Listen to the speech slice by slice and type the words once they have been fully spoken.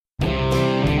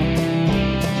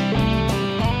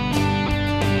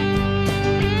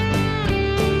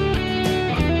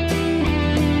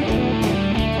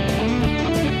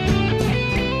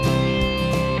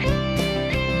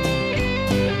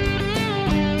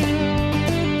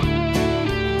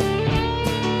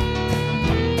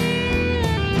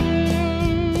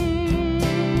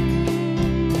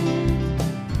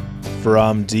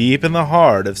From deep in the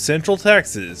heart of Central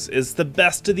Texas, it's the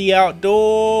Best of the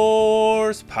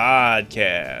Outdoors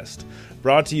podcast.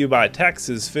 Brought to you by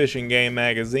Texas Fishing Game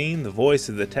Magazine, the voice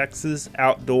of the Texas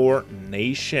outdoor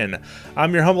nation.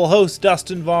 I'm your humble host,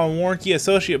 Dustin Von Warnke,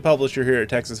 associate publisher here at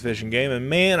Texas Fishing Game, and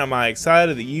man, am I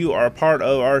excited that you are a part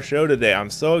of our show today.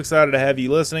 I'm so excited to have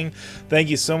you listening. Thank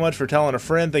you so much for telling a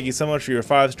friend. Thank you so much for your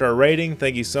 5-star rating.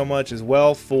 Thank you so much as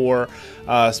well for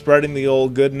spreading the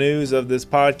old good news of this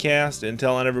podcast and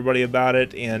telling everybody about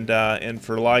it, and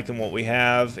for liking what we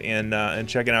have and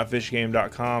checking out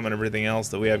fishgame.com and everything else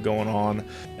that we have going on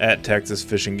at Texas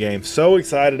Fishing Game. So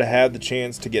excited to have the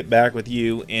chance to get back with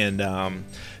you and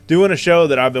doing a show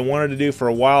that I've been wanting to do for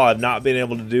a while. I've not been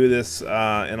able to do this in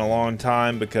a long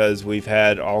time because we've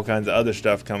had all kinds of other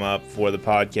stuff come up for the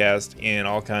podcast and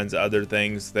all kinds of other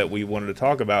things that we wanted to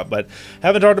talk about, but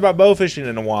haven't talked about bow fishing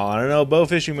in a while. I know bow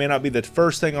fishing may not be the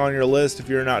first thing on your list if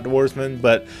you're an outdoorsman,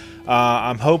 but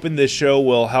I'm hoping this show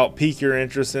will help pique your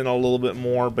interest in a little bit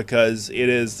more because it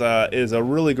is a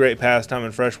really great pastime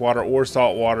in freshwater or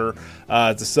saltwater.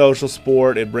 It's a social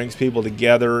sport. It brings people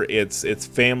together. It's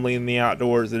family in the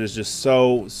outdoors. It is just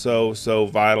so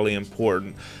vitally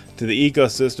important to the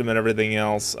ecosystem and everything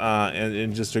else,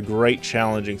 and just a great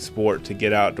challenging sport to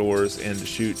get outdoors and to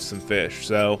shoot some fish.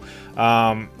 So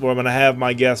we're going to have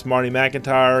my guest Marty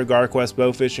McIntyre, GarQuest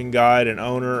Bowfishing guide and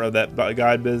owner of that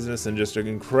guide business, and just an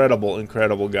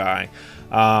incredible guy.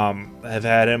 I've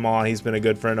had him on. He's been a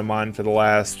good friend of mine for the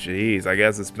last, I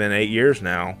guess it's been 8 years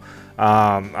now.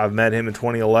 I've met him in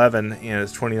 2011 and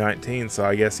it's 2019, so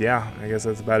I guess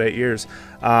that's about 8 years.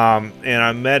 And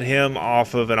I met him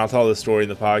off of, and I'll tell this story in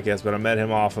the podcast, but I met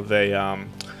him off of a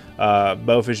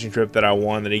bow fishing trip that I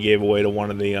won that he gave away to one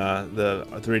of the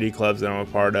 3D clubs that I'm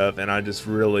a part of, and I just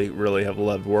really have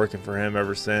loved working for him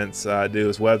ever since. Do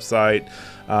his website,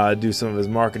 do some of his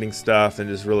marketing stuff, and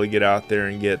just really get out there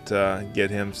and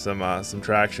get him some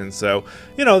traction. So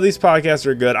these podcasts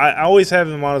are good. I always have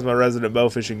him on as my resident bow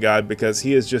fishing guide because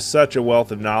he is just such a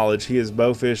wealth of knowledge. He has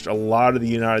bow fished a lot of the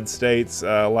United States,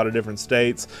 a lot of different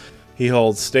states. He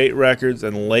holds state records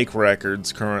and lake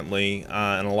records currently in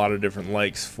a lot of different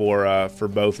lakes for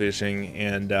bow fishing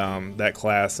and that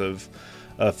class of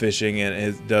fishing, and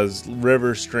it does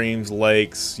rivers, streams,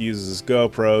 lakes, uses his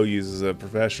GoPro, uses a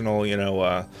professional,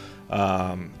 a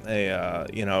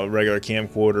regular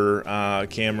camcorder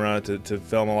camera to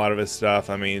film a lot of his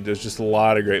stuff. I mean, there's just a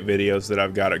lot of great videos that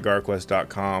I've got at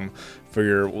garquest.com for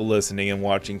your listening and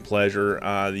watching pleasure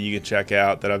that you can check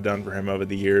out that I've done for him over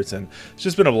the years, and it's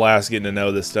just been a blast getting to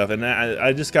know this stuff. And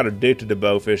I just got addicted to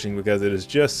bow fishing because it is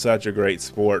just such a great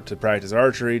sport to practice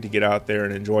archery, to get out there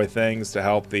and enjoy things, to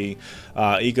help the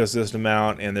ecosystem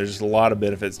out, and there's just a lot of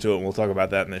benefits to it, and we'll talk about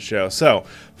that in this show. So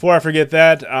before I forget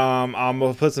that, I'm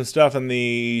going to put some stuff in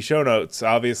the show notes.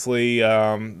 Obviously,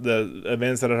 the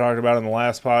events that I talked about in the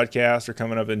last podcast are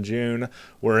coming up in June.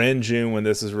 We're in June when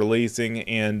this is releasing,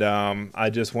 and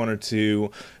I just wanted to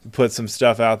put some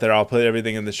stuff out there. I'll put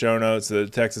everything in the show notes. The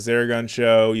Texas Air Gun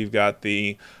Show, you've got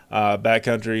the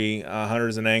backcountry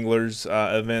hunters and anglers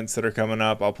events that are coming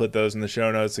up. I'll put those in the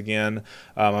show notes again.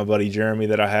 My buddy Jeremy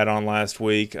that I had on last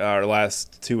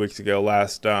 2 weeks ago,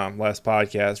 last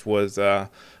podcast was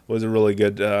a really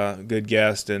good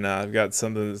guest, and I've got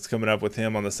something that's coming up with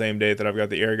him on the same date that I've got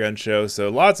the Air Gun Show. So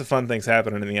lots of fun things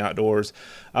happening in the outdoors.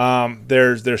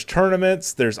 There's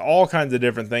tournaments. There's all kinds of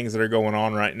different things that are going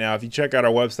on right now. If you check out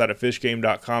our website at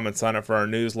fishgame.com and sign up for our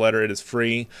newsletter, it is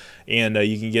free, and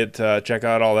you can check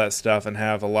out all that stuff and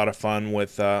have a lot of fun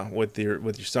with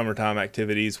your summertime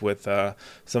activities with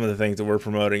some of the things that we're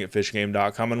promoting at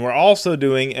fishgame.com. And we're also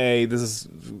doing this is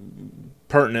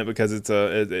pertinent because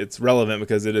it's relevant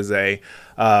because it is a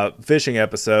fishing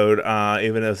episode,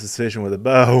 even if it's fishing with a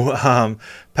bow.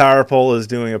 Power Pole is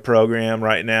doing a program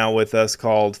right now with us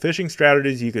called Fishing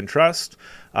Strategies You Can Trust.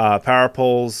 Power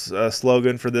Pole's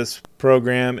slogan for this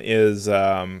program is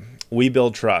We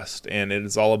Build Trust, and it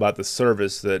is all about the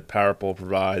service that Power Pole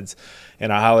provides.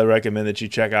 And I highly recommend that you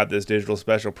check out this digital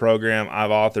special program.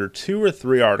 I've authored 2 or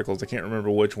 3 articles. I can't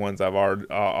remember which ones I've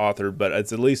authored, but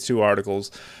it's at least 2 articles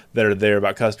that are there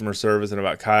about customer service and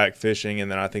about kayak fishing.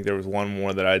 And then I think there was one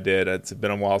more that I did. It's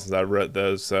been a while since I wrote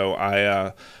those, so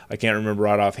I can't remember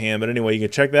right offhand. But anyway, you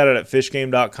can check that out at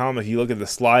fishgame.com. If you look at the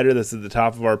slider that's at the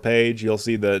top of our page, you'll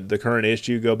see the current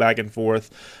issue go back and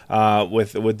forth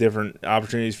with different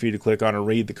opportunities for you to click on and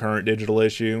read the current digital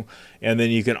issue. And then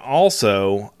you can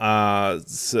also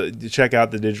check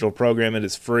out the digital program. It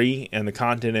is free, and the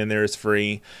content in there is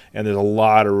free, and there's a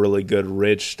lot of really good,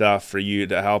 rich stuff for you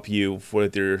to help you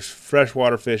with your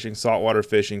freshwater fishing, saltwater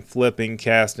fishing, flipping,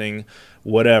 casting,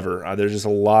 whatever. There's just a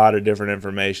lot of different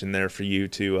information there for you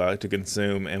to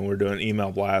consume, and we're doing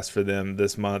email blasts for them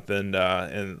this month and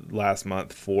last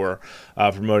month for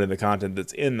promoting the content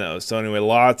that's in those. So anyway,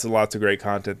 lots and lots of great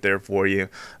content there for you,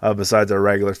 besides our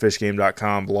regular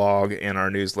fishgame.com blog and our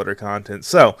newsletter content.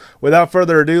 So without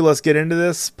further ado, let's get into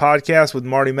this podcast with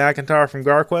Marty McIntyre from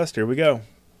GarQuest. Here we go.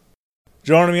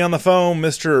 Joining me on the phone,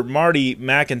 Mr. Marty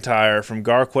McIntyre from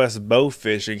GarQuest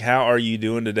Bowfishing. How are you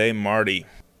doing today, Marty?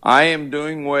 I am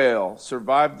doing well.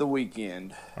 Survived the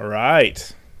weekend. All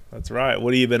right. That's right.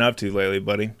 What have you been up to lately,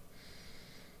 buddy?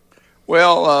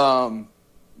 Well,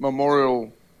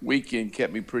 Memorial weekend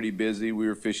kept me pretty busy. We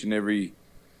were fishing every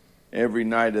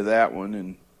night of that one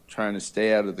and trying to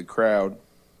stay out of the crowd.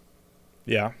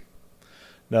 Yeah.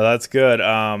 No, that's good.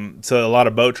 So a lot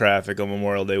of boat traffic on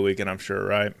Memorial Day weekend, I'm sure,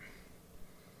 right?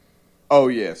 Oh,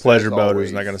 yes. Pleasure boaters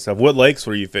and that kind of stuff. What lakes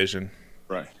were you fishing?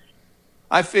 Right.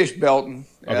 I fished Belton.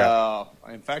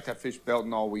 Okay. In fact, I fished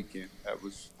Belton all weekend.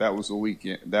 That was a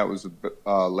weekend. That was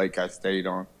a lake I stayed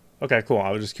on. Okay, cool.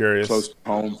 I was just curious. Close to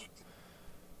home.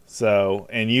 So,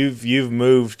 and you've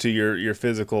moved to your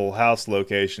physical house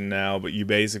location now, but you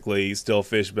basically still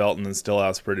fish Belton and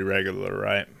Stillhouse pretty regular,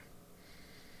 right?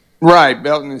 Right.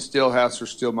 Belton and Stillhouse are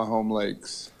still my home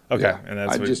lakes. Okay, Yeah. and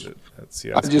that's I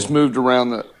just cool. moved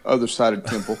around the other side of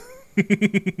Temple.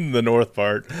 The north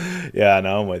part. Yeah,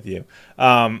 no, I'm with you.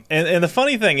 And the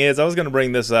funny thing is, I was going to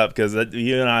bring this up because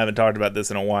you and I haven't talked about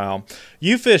this in a while.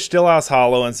 You fish Stillhouse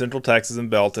Hollow in Central Texas and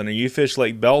Belton, and you fish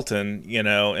Lake Belton,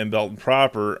 in Belton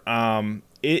proper.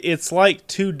 It's like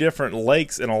two different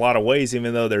lakes in a lot of ways,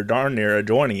 even though they're darn near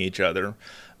adjoining each other.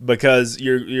 Because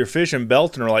your fish in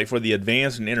Belton are like for the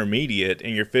advanced and intermediate,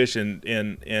 and your fish in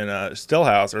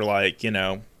Stillhouse are like,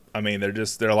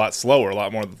 they're a lot slower, a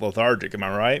lot more lethargic. Am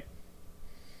I right?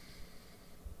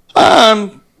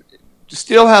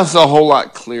 Stillhouse is a whole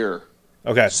lot clearer.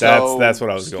 Okay, So that's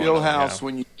what I was going. Stillhouse,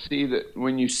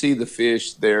 when you see the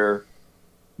fish, they're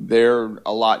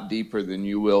a lot deeper than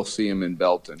you will see them in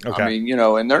Belton. Okay. I mean,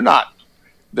 and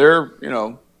they're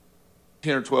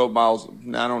 10 or 12 miles.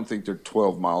 I don't think they're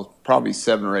 12 miles. Probably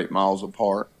 7 or 8 miles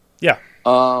apart. Yeah.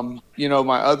 My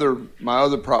other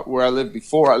where I lived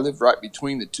before, I lived right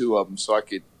between the two of them, so I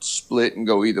could split and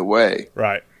go either way.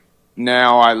 Right.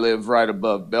 Now I live right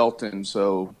above Belton,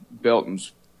 so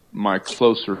Belton's my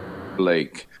closer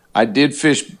lake. I did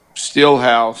fish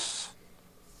Stillhouse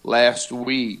last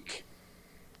week,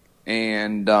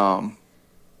 and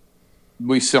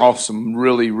we saw some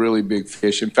really, really big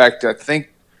fish. In fact, I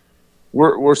think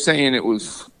we're saying it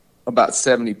was about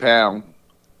 70-pound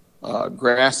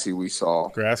grassy we saw.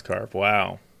 Grass carp.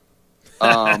 Wow.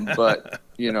 But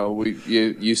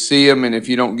you see them, and if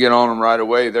you don't get on them right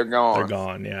away, they're gone. They're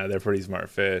gone. Yeah, they're pretty smart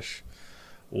fish.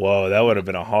 Whoa, that would have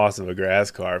been a hoss of a grass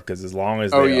carp because as long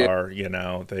as they are,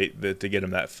 to get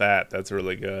them that fat, that's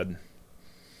really good.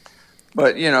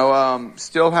 But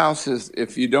Stillhouse is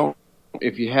if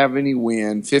you have any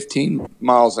wind, 15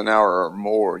 miles an hour or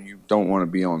more, you don't want to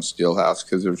be on Stillhouse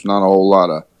because there's not a whole lot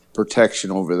of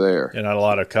protection over there. And not a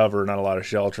lot of cover, not a lot of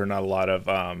shelter, not a lot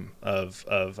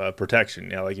of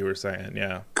protection. Yeah, like you were saying.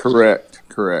 Yeah. Correct.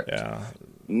 Yeah.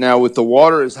 Now, with the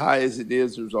water as high as it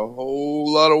is, there's a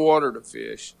whole lot of water to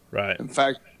fish. Right. In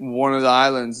fact, one of the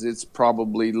islands, it's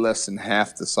probably less than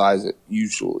half the size it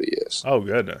usually is. Oh,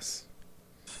 goodness.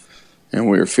 And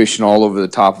we were fishing all over the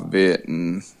top of it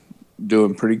and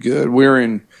doing pretty good.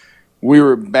 We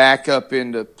were back up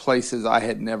into places I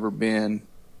had never been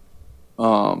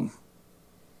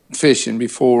fishing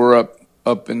before. We're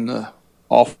up in the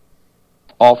off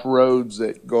roads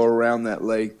that go around that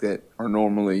lake that are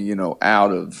normally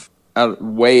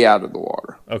way out of the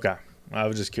water. Okay. I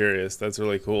was just curious. That's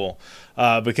really cool.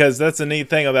 Because that's a neat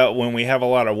thing about when we have a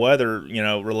lot of weather,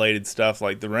 related stuff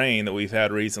like the rain that we've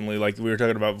had recently, like we were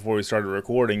talking about before we started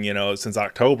recording, since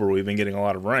October, we've been getting a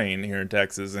lot of rain here in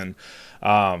Texas. And,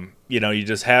 you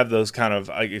just have those kind of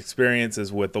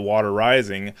experiences with the water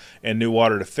rising and new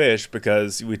water to fish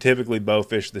because we typically bow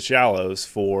fish the shallows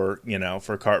for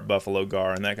carp, buffalo,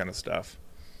 gar, and that kind of stuff.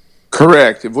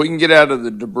 Correct. If we can get out of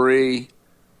the debris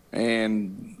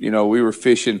and, we were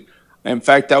fishing. In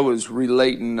fact, I was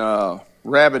relating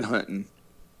rabbit hunting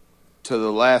to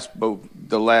the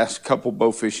last couple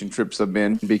bow fishing trips I've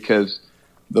been because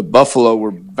the buffalo were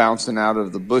bouncing out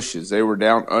of the bushes. They were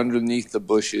down underneath the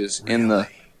bushes in the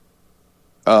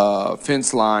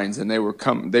fence lines, and they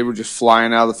were just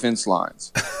flying out of the fence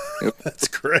lines. That's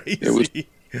crazy.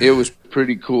 It was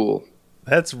pretty cool.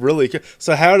 That's really cool.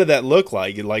 So how did that look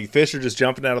like? Like fish are just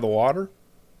jumping out of the water?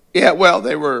 Yeah, well,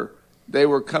 they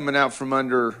were coming out from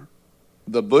under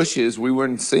the bushes. We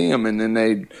wouldn't see them, and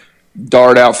then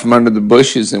dart out from under the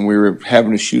bushes and we were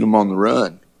having to shoot them on the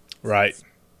run. Right.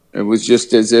 It was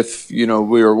just as if, we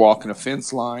were walking a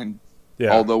fence line.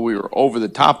 Yeah. Although we were over the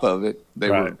top of it, they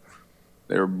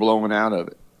were blowing out of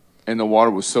it. And the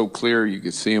water was so clear you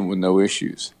could see them with no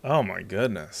issues. Oh, my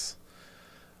goodness.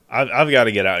 I've got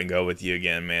to get out and go with you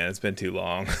again, man. It's been too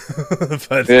long.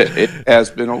 But it has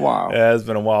been a while. It has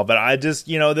been a while. But I just,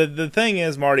 the thing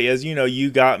is, Marty, as you know,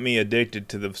 you got me addicted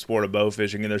to the sport of bow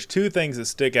fishing. And there's two things that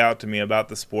stick out to me about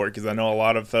the sport, because I know a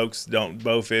lot of folks don't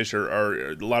bow fish,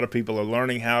 or a lot of people are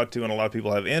learning how to, and a lot of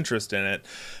people have interest in it.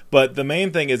 But the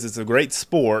main thing is it's a great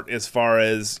sport as far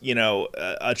as,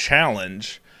 a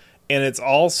challenge. And it's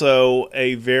also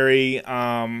a very...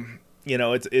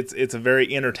 it's a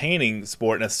very entertaining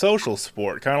sport and a social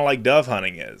sport, kind of like dove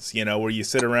hunting is, where you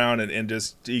sit around and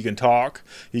just, you can talk,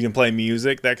 you can play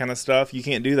music, that kind of stuff. You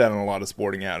can't do that on a lot of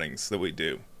sporting outings that we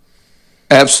do.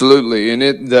 Absolutely. And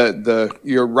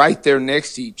you're right there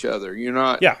next to each other. You're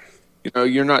not,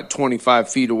 you're not 25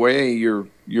 feet away.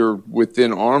 You're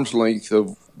within arm's length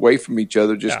away from each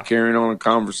other, just carrying on a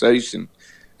conversation.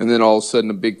 And then all of a sudden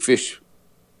a big fish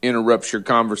interrupts your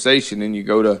conversation and you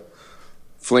go to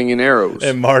flinging arrows.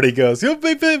 And Marty goes, "Yo,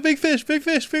 big fish, right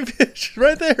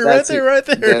there, right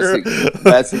there."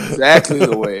 That's exactly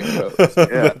the way it goes. Yeah.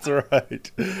 That's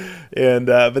right. And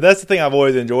but that's the thing I've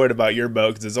always enjoyed about your boat,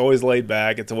 because it's always laid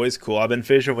back. It's always cool. I've been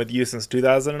fishing with you since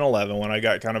 2011 when I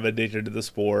got kind of addicted to the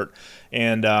sport.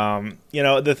 And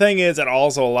the thing is that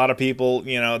also a lot of people,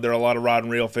 there are a lot of rod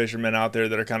and reel fishermen out there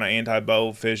that are kind of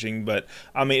anti-bow fishing, but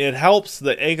I mean it helps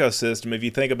the ecosystem if you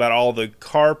think about all the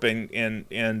carp and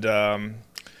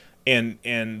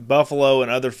buffalo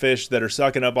and other fish that are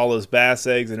sucking up all those bass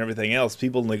eggs and everything else.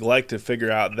 People neglect to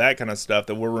figure out that kind of stuff,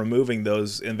 that we're removing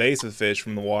those invasive fish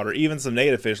from the water, even some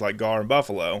native fish like gar and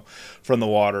buffalo from the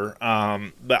water.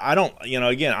 But I don't,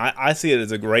 again, I see it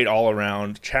as a great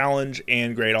all-around challenge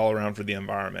and great all-around for the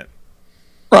environment.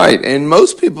 Right. And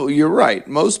most people, you're right,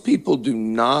 most people do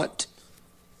not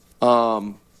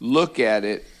look at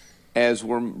it as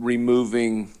we're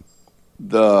removing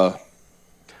the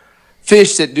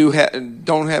fish that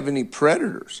don't have any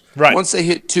predators. Right. Once they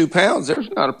hit 2 pounds, there's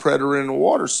not a predator in the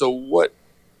water. So what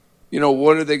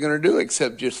are they going to do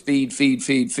except just feed?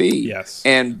 Yes.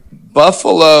 And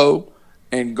buffalo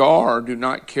and gar do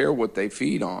not care what they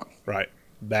feed on. Right.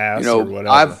 Bass or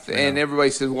whatever. And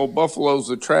everybody says, well, buffalo's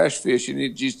a trash fish and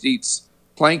it just eats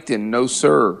plankton. No,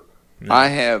 sir.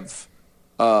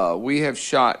 No. We have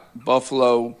shot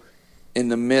buffalo in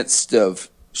the midst of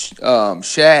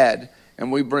shad,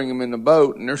 and we bring them in the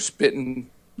boat, and they're spitting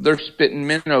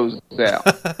minnows out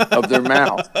of their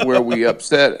mouth where we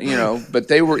upset, but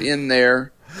they were in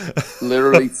there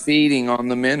literally feeding on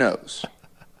the minnows.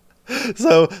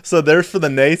 So there's for the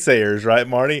naysayers, right,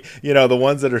 Marty? The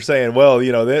ones that are saying, well,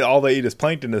 all they eat is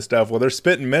plankton and stuff. Well, they're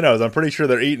spitting minnows. I'm pretty sure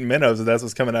they're eating minnows, and that's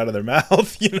what's coming out of their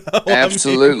mouth.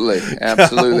 Absolutely,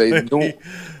 absolutely.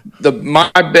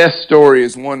 My best story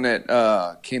is one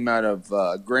that came out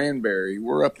of Granbury.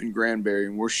 We're up in Granbury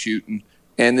and we're shooting,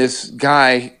 and this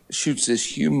guy shoots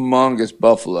this humongous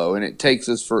buffalo, and it takes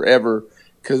us forever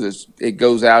because it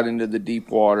goes out into the deep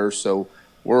water. So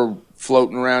we're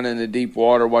floating around in the deep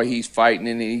water while he's fighting,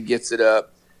 and he gets it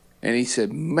up, and he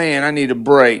said, "Man, I need a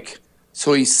break."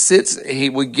 So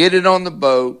we get it on the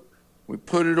boat, we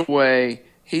put it away.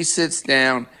 He sits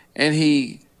down, and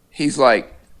he's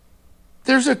like,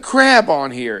 "There's a crab on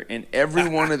here," and every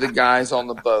one of the guys on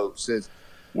the boat says,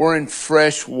 "We're in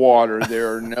fresh water.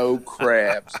 There are no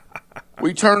crabs."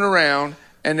 We turn around,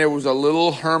 and there was a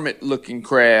little hermit-looking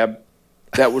crab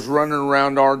that was running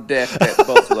around our deck that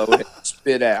buffalo had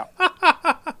spit out.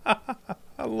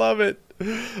 I love it.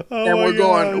 And we're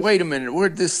going, wait a minute,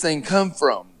 where'd this thing come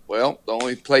from? Well, the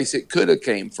only place it could have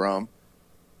came from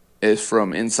is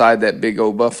from inside that big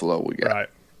old buffalo we got. Right.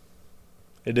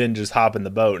 It didn't just hop in the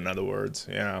boat, in other words.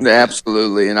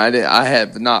 Absolutely. And I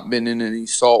have not been in any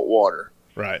salt water.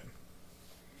 Right.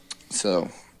 So.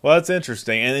 Well, that's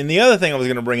interesting. And the other thing I was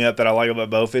going to bring up that I like about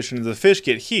bow fishing is the fish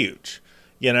get huge.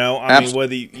 I mean,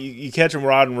 whether you catch them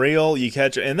rod and reel,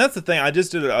 and that's the thing. I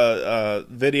just did a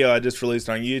video I just released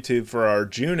on YouTube for our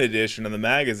June edition of the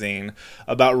magazine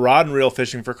about rod and reel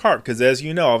fishing for carp. Because as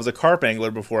you know, I was a carp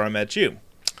angler before I met you.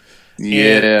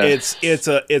 Yeah, and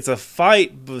it's a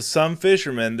fight with some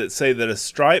fishermen that say that a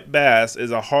striped bass is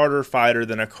a harder fighter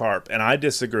than a carp, and I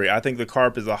disagree. I think the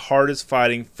carp is the hardest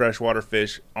fighting freshwater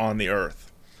fish on the earth.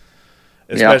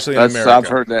 Especially in America. I've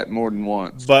heard that more than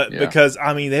once. But because,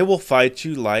 they will fight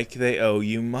you like they owe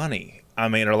you money.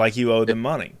 Or like you owe them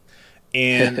money.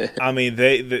 And I mean,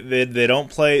 they don't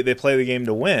play. They play the game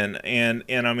to win. And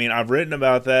I mean, I've written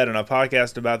about that and I've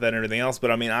podcasted about that and everything else.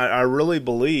 But I mean, I really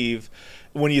believe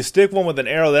when you stick one with an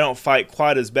arrow, they don't fight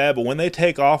quite as bad. But when they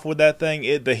take off with that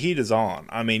thing, the heat is on.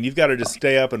 I mean, you've got to just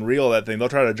stay up and reel that thing. They'll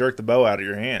try to jerk the bow out of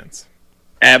your hands.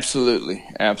 Absolutely,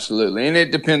 and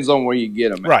it depends on where you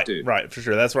get them. Right, right, for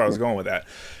sure. That's where I was going with that.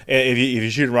 If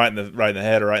you shoot them right in the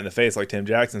head or right in the face, like Tim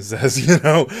Jackson says,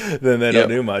 then they don't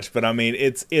do much. But I mean,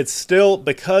 it's still,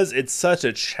 because it's such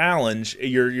a challenge.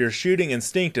 You're shooting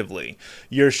instinctively.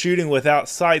 You're shooting without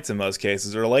sights in most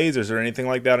cases, or lasers or anything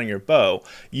like that on your bow.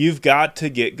 You've got to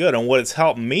get good. And what it's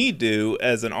helped me do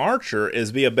as an archer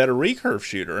is be a better recurve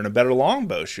shooter and a better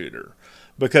longbow shooter.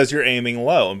 Because you're aiming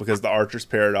low and because the archer's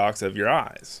paradox of your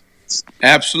eyes.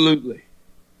 Absolutely.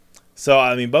 So,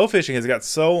 I mean, bow fishing has got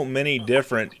so many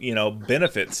different,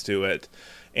 benefits to it.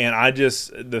 And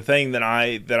the thing that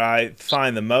I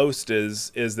find the most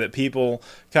is that people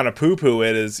kind of poo-poo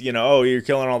it as, oh, you're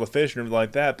killing all the fish and everything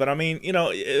like that. But I mean,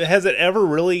 has it ever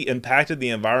really impacted the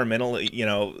environmental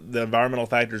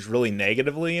factors really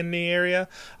negatively in the area?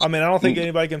 I mean, I don't think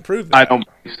anybody can prove that. I don't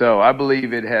think so. I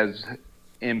believe it has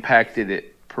impacted it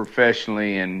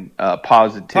professionally and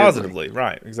positively.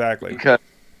 Right, exactly.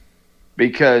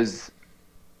 Because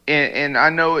and I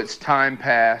know it's time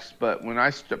past, but when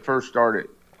I first started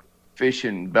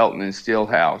fishing Belton and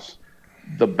Steelhouse,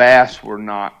 the bass were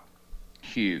not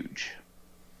huge,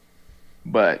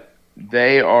 but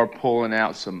they are pulling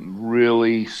out some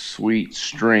really sweet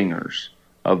stringers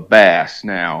of bass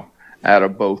now out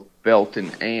of both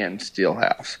Belton and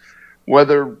Steelhouse.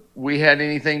 Whether we had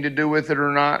anything to do with it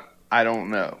or not, I don't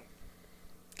know.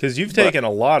 Because you've taken a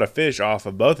lot of fish off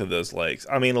of both of those lakes.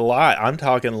 I mean, a lot. I'm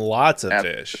talking lots of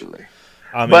absolutely. Fish.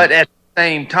 I mean, but at the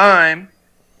same time,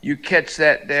 you catch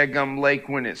that daggum lake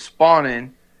when it's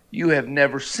spawning, you have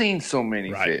never seen so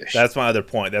many fish. That's my other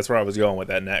point. That's where I was going with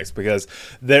that next, because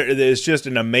there's just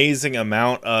an amazing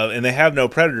amount of, and they have no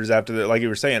predators after, like you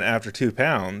were saying, after 2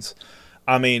 pounds.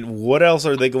 I mean, what else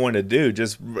are they going to do?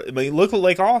 Look at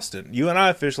Lake Austin. You and I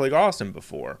have fished Lake Austin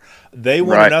before. They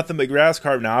wanted nothing but grass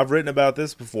carp. Now, I've written about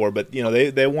this before, but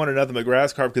they wanted nothing but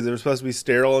grass carp because they were supposed to be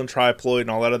sterile and triploid and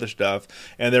all that other stuff,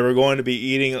 and they were going to be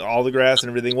eating all the grass and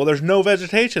everything. Well, there's no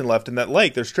vegetation left in that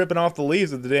lake. They're stripping off the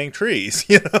leaves of the dang trees,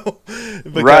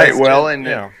 Right.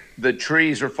 Well, the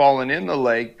trees are falling in the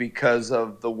lake because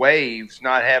of the waves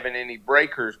not having any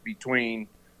breakers between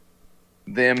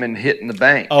them and hitting the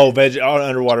bank.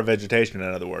 Underwater vegetation,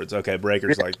 in other words. Okay,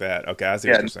 breakers like that. Okay, I see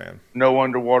what you're saying. No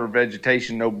underwater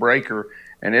vegetation, no breaker,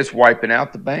 and it's wiping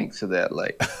out the banks of that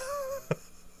lake.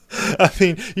 I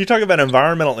mean, you talk about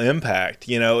environmental impact.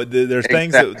 There's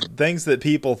things that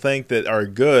people think that are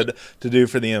good to do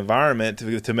for the environment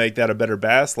to make that a better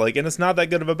bass lake, and it's not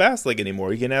that good of a bass lake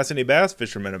anymore. You can ask any bass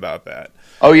fishermen about that.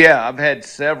 Oh yeah, I've had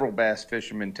several bass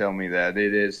fishermen tell me that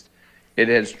it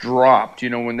has dropped.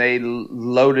 When they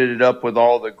loaded it up with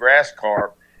all the grass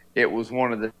carp, it was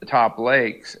one of the top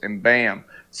lakes, and bam.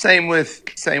 Same with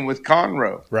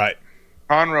Conroe. Right.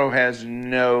 Conroe has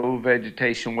no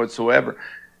vegetation whatsoever.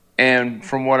 And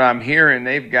from what I'm hearing,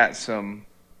 they've got some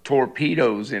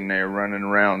torpedoes in there running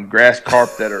around, grass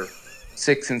carp that are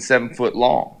 6 and 7 foot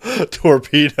long.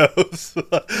 Torpedoes.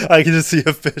 I can just see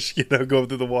a fish, going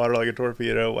through the water like a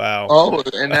torpedo. Wow. Oh,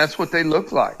 and that's what they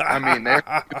look like. I mean, they're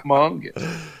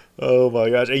humongous. Oh my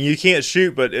gosh! And you can't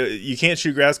shoot, but you can't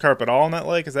shoot grass carp at all in that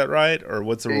lake. Is that right, or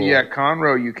what's the rule? Yeah,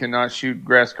 Conroe, you cannot shoot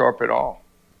grass carp at all.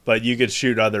 But you could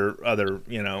shoot other, I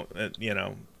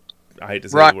hate to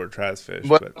say the word trash fish,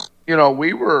 but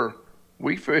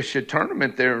we fished a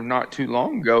tournament there not too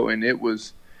long ago, and it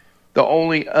was the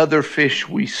only other fish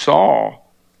we saw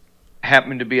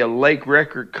happened to be a lake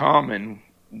record common,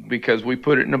 because we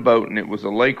put it in a boat and it was a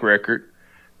lake record.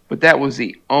 But that was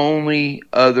the only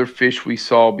other fish we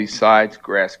saw besides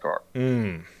grass carp.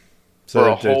 So for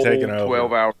a whole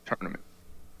 12-hour tournament.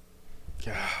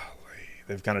 Golly,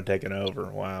 they've kind of taken over.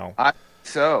 Wow.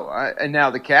 And now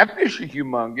the catfish are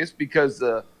humongous because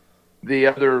the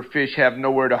other fish have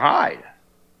nowhere to hide.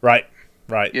 Right.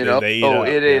 They eat up,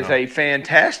 it is a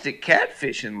fantastic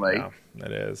catfishing lake. Yeah,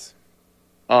 it is.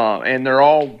 And they're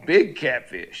all big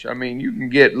catfish. I mean, you can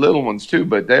get little ones too,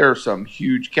 but there are some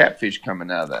huge catfish coming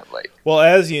out of that lake. Well,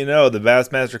 as you know, the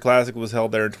Bassmaster Classic was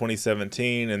held there in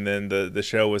 2017, and then the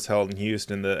show was held in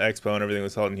Houston. The expo and everything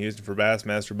was held in Houston for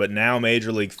Bassmaster. But now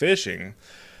Major League Fishing,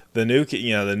 the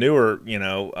newer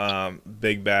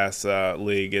Big Bass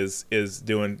League is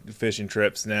doing fishing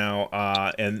trips now.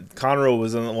 And Conroe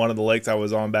was on one of the lakes I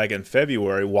was on back in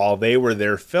February while they were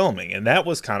there filming, and that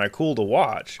was kind of cool to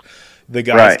watch. the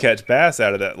guys catch bass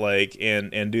out of that lake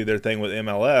and do their thing with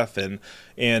MLF,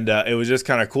 and it was just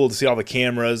kind of cool to see all the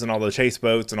cameras and all the chase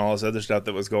boats and all this other stuff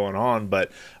that was going on.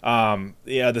 But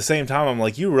at the same time, I'm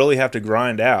like, you really have to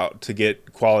grind out to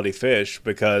get quality fish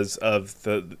because of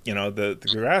the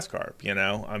grass carp.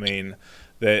 I mean,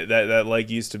 that lake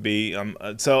used to be.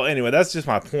 So anyway, that's just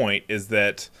my point. Is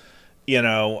that.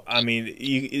 I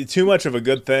mean, too much of a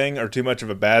good thing or too much of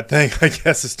a bad thing, I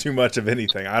guess, is too much of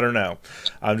anything. I don't know.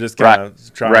 I'm just kind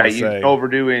of trying to say. You can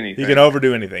overdo anything. You can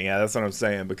overdo anything. Yeah, that's what I'm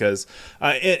saying. Because,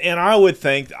 and I would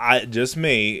think, just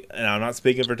me, and I'm not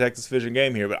speaking for Texas Fish and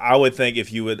Game here, but I would think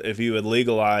if you would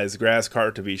legalize grass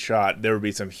carp to be shot, there would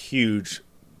be some huge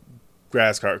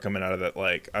grass carp coming out of that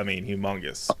lake. I mean,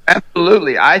 humongous.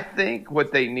 Absolutely. I think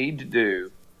what they need to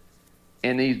do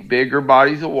in these bigger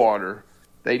bodies of water,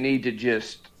 they need to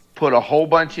just put a whole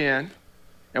bunch in,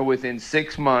 and within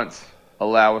 6 months,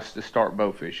 allow us to start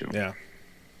bow fishing them. Yeah.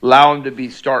 Allow them to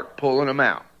start pulling them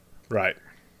out. Right.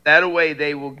 That way,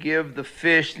 they will give the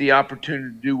fish the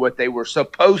opportunity to do what they were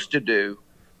supposed to do,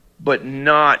 but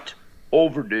not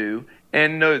overdo.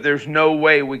 And there's no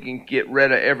way we can get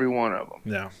rid of every one of them.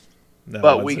 No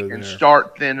but we can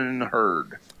start thinning the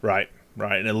herd. Right.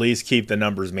 Right, and at least keep the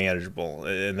numbers manageable,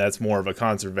 and that's more of a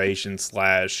conservation /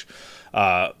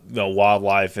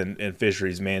 wildlife and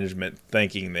fisheries management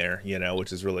thinking there,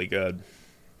 which is really good.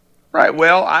 Right.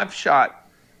 Well, I've shot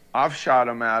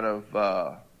them out of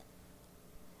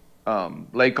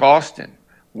Lake Austin,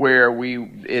 where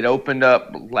it opened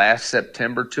up last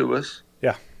September to us.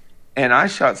 Yeah. And I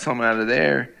shot some out of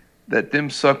there that them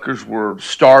suckers were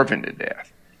starving to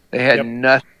death. They had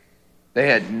nothing. They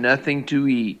had nothing to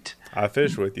eat. I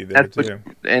fish with you there too.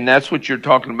 And that's what you're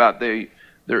talking about.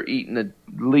 They're eating the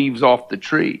leaves off the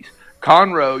trees.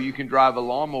 Conroe, you can drive a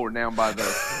lawnmower down by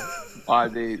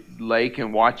the lake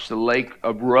and watch the lake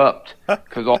erupt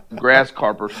because all the grass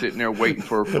carp are sitting there waiting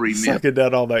for a free meal. Sucking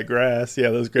down all that grass. Yeah,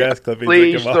 those grass clippings.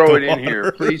 Please throw it in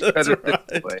here. Please cut it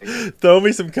this way. Throw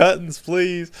me some cuttings,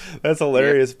 please. That's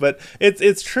hilarious. Yeah. But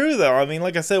it's true, though. I mean,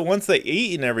 like I said, once they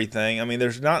eat and everything, I mean,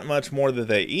 there's not much more that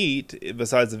they eat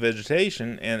besides the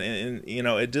vegetation. And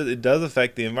it does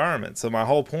affect the environment. So my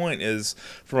whole point is,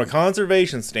 from a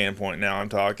conservation standpoint now I'm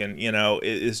talking,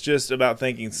 it's just about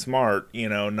thinking smart,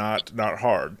 not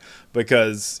hard,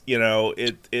 because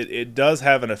it does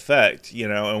have an effect,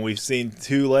 and we've seen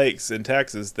 2 lakes in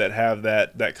Texas that have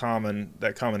that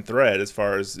common thread as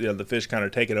far as the fish kind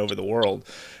of taking over the world.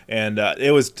 And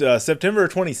it was September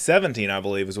 2017, I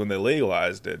believe, is when they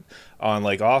legalized it on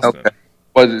Lake Austin. Okay.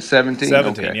 Was it 17?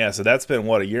 17, okay. Yeah. So that's been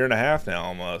a year and a half now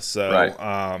almost. So right.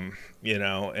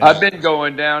 I've been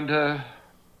going down to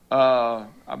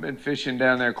I've been fishing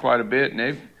down there quite a bit,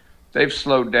 and they've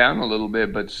slowed down a little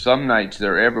bit, but some nights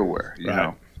they're everywhere, you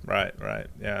know. Right.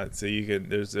 Yeah, so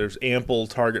there's ample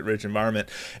target-rich environment.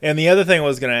 And the other thing I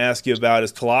was going to ask you about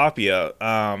is tilapia.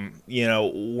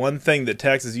 One thing that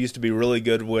Texas used to be really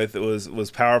good with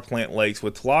was power plant lakes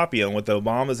with tilapia. And with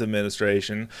Obama's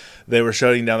administration, they were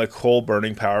shutting down the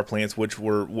coal-burning power plants, which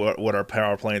were what our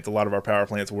power plants, a lot of our power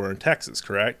plants were in Texas,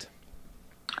 correct?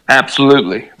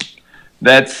 Absolutely.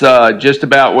 That's just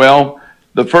about,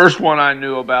 the first one I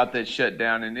knew about that shut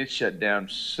down, and it shut down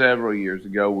several years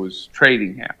ago, was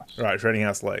Trading House. Right, Trading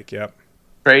House Lake, yep.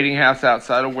 Trading House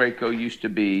outside of Waco used to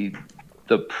be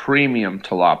the premium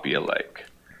tilapia lake.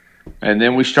 And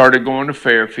then we started going to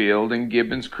Fairfield and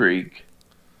Gibbons Creek,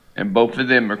 and both of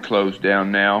them are closed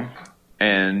down now.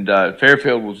 And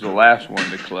Fairfield was the last one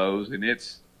to close, and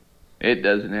it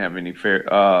doesn't have any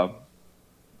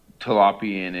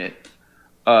tilapia in it.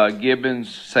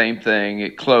 Gibbons, same thing.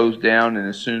 It closed down, and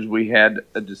as soon as we had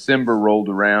a December rolled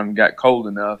around, got cold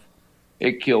enough,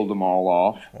 it killed them all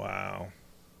off. Wow.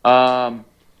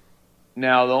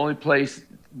 Now, the only place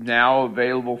now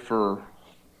available for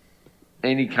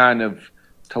any kind of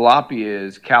tilapia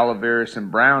is Calaveras and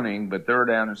Browning, but they're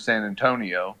down in San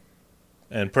Antonio.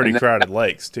 And pretty crowded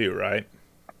lakes, too, right?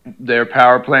 They're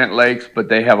power plant lakes, but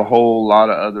they have a whole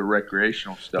lot of other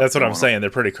recreational stuff. That's what I'm saying.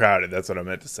 They're pretty crowded. That's what I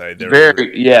meant to say. They're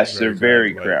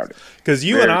very crowded. Because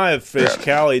you and I have fished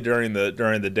Cali during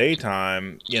the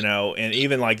daytime, and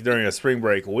even like during a spring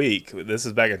break week. This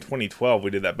is back in 2012. We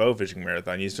did that bow fishing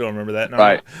marathon. You still remember that night?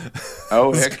 Right.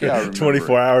 Oh, heck yeah, I remember.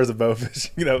 24 hours of bow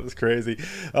fishing. It was crazy.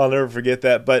 I'll never forget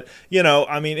that. But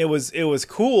it was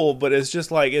cool. But it's just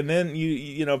like, and then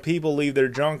you people leave their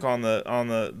junk on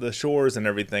the shores and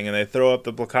everything. everything, and they throw up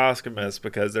the Plecostomus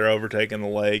because they're overtaking the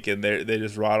lake, and they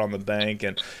just rot on the bank,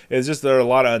 and it's just there are a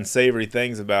lot of unsavory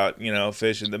things about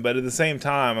fishing. But at the same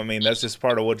time, I mean, that's just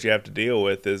part of what you have to deal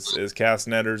with is cast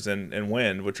netters and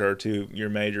wind, which are your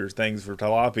major things for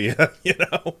tilapia.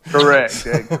 Correct.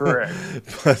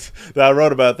 Correct. But I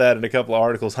wrote about that in a couple of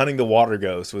articles. Hunting the water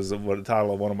ghost was what the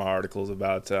title of one of my articles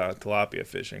about tilapia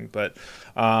fishing. But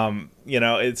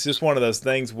it's just one of those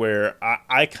things where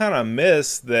I kind of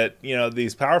miss that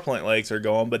these power plant lakes are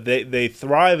going, but they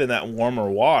thrive in that warmer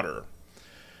water,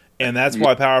 and that's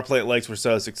why power plant lakes were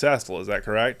so successful. Is that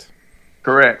correct?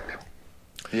 Correct.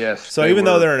 Yes. So even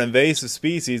though they're an invasive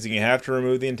species and you have to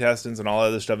remove the intestines and all that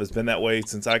other stuff, it's been that way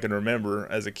since I can remember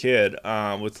as a kid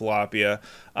with tilapia.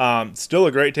 Still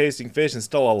a great tasting fish and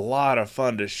still a lot of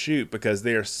fun to shoot because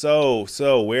they are so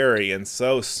wary and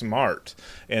so smart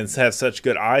and have such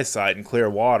good eyesight in clear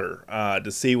water to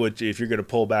see if you're going to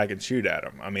pull back and shoot at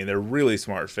them. I mean, they're really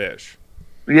smart fish.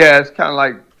 Yeah, it's kind of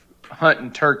like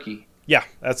hunting turkey. Yeah,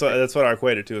 that's what I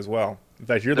equate it to as well. In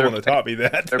fact, you're the one that taught me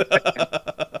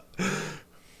that.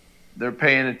 They're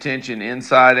paying attention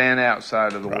inside and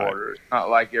outside of the water. It's not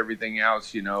like everything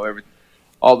else,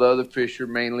 all the other fish are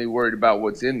mainly worried about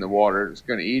what's in the water. It's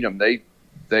going to eat them.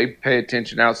 They pay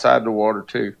attention outside the water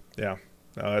too. Yeah,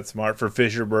 that's smart for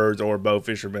fisher birds or bow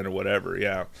fishermen or whatever.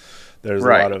 Yeah, there's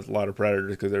right. a lot of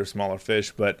predators because they're smaller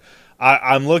fish. But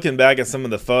I'm looking back at some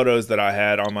of the photos that I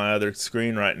had on my other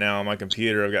screen right now on my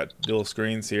computer. I've got dual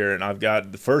screens here, and I've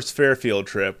got the first Fairfield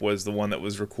trip was the one that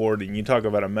was recorded. You talk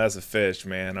about a mess of fish,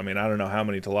 man. I mean, I don't know how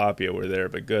many tilapia were there,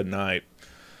 but good night.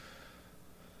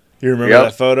 You remember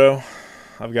that photo?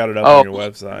 I've got it up on your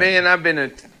website. Man, I've been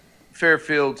at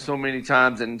Fairfield so many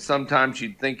times, and sometimes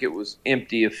you'd think it was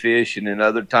empty of fish, and then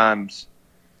other times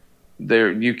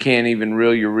you can't even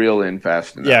reel your reel in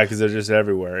fast enough. Yeah, because they're just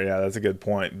everywhere. Yeah, that's a good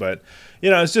point. But,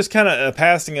 it's just kind of a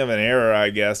passing of an era, I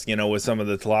guess, with some of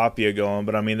the tilapia going.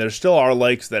 But, I mean, there still are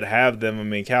lakes that have them. I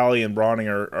mean, Cali and Brawning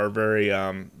are very,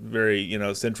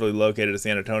 very, centrally located at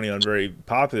San Antonio and very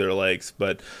popular lakes.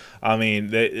 But, I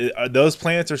mean, those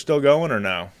plants are still going or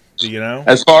no? Do you know?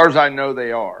 As far as I know,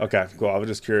 they are. Okay, cool. I was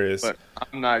just curious. But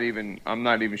I'm not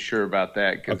even sure about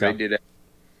that because they did it.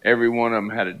 Every one of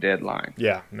them had a deadline.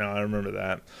 Yeah, no, I remember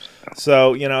that.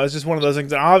 So it's just one of those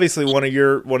things. And obviously, one of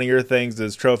your things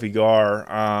is Trophy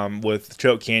Gar with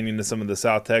Choke Canyon and some of the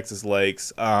South Texas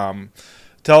lakes. Tell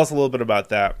us a little bit about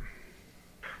that.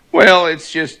 Well,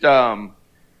 it's just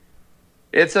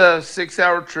it's a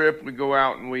 6-hour trip. We go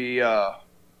out and we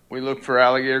look for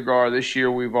alligator gar. This year,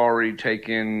 we've already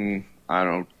taken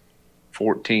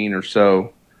 14 or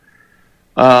so,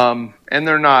 and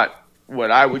they're not.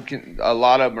 A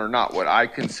lot of them are not what I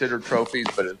consider trophies,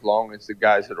 but as long as the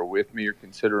guys that are with me are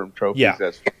considering trophies,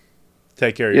 that's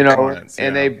take care of your clients.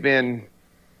 And they've been,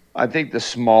 I think the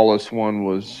smallest one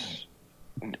was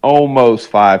almost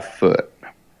 5 foot.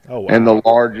 Oh, wow. And the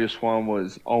largest one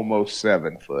was almost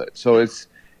 7 foot. So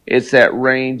it's that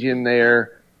range in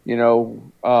there.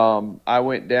 I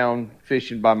went down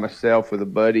fishing by myself with a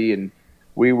buddy, and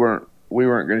we weren't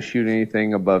going to shoot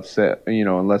anything above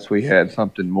unless we had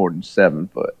something more than 7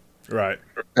 foot. Right.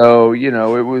 So,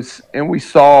 it was, and we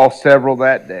saw several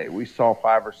that day. We saw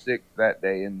 5 or 6 that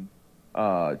day, and 2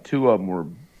 of them were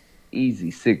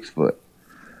easy 6 foot.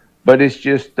 But it's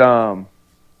just,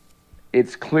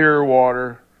 it's clear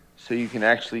water, so you can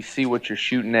actually see what you're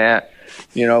shooting at.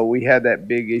 We had that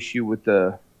big issue with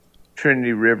the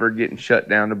Trinity River getting shut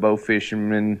down to bow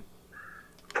fishermen.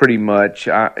 Pretty much.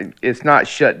 It's not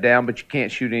shut down, but you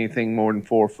can't shoot anything more than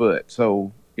 4 foot.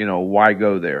 So, why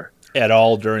go there? At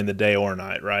all during the day or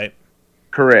night, right?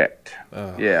 Correct.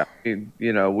 Yeah.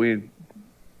 We're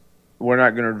not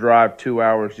going to drive 2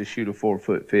 hours to shoot a 4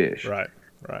 foot fish. Right.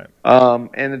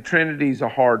 And the Trinity's a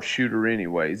hard shooter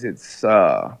anyways. It's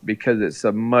because it's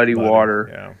a muddy water.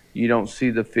 Yeah. You don't see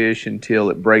the fish until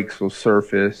it breaks the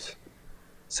surface.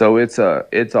 So it's a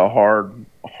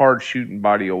hard shooting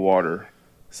body of water.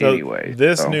 So anyway,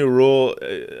 this new rule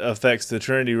affects the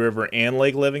Trinity River and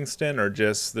Lake Livingston, or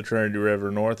just the Trinity River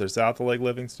north or south of Lake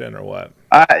Livingston, or what?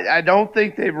 I don't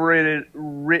think they've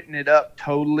written it up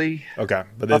totally. Okay,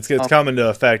 but it's coming to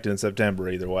effect in September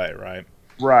either way, right?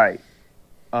 Right.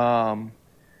 But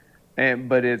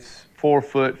it's 4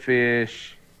 foot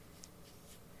fish,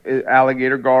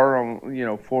 alligator gar,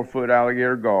 4 foot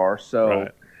alligator gar.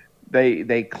 So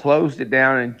they closed it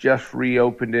down and just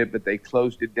reopened it, but they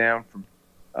closed it down from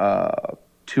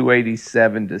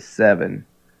 287 to 7.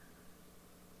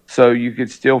 So you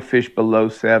could still fish below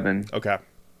 7. Okay.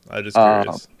 I just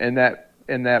curious. And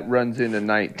that runs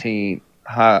into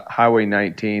Highway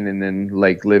 19 and then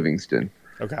Lake Livingston.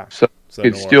 Okay. So So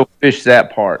you could north. still fish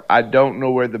that part. I don't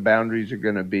know where the boundaries are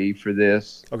going to be for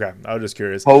this. Okay. I was just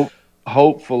curious.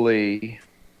 Hopefully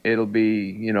it'll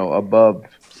be, above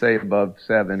 7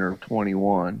 or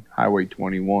 21, Highway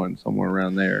 21, somewhere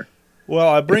around there. Well,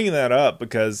 I bring that up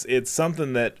because it's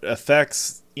something that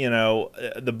affects,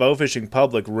 the bow fishing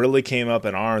public really came up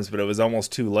in arms, but it was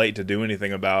almost too late to do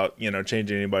anything about,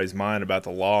 changing anybody's mind about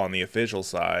the law on the official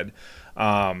side.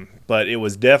 But it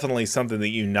was definitely something that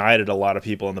united a lot of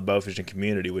people in the bow fishing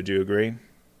community. Would you agree?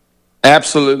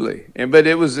 Absolutely. But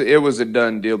it was a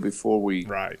done deal before we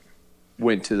Right.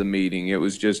 went to the meeting. It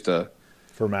was just a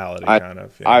formality kind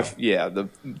of.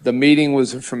 The meeting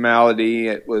was a formality.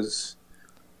 It was,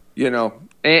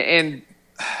 and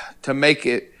to make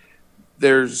it,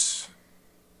 there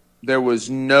was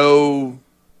no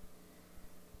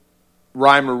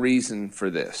rhyme or reason for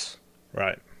this.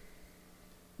 Right.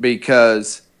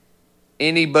 Because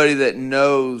anybody that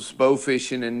knows bow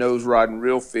fishing and knows rod and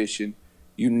reel fishing,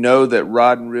 that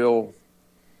rod and reel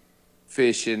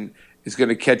fishing is going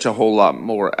to catch a whole lot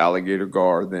more alligator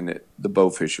gar than the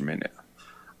bow fishermen.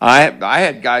 I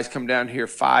had guys come down here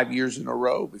 5 years in a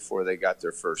row before they got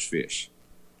their first fish.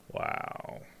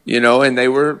 Wow. And they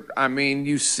were,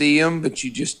 you see them, but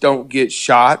you just don't get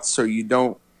shots, or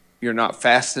you're not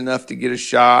fast enough to get a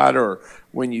shot, or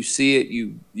when you see it,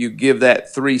 you give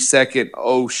that 3-second,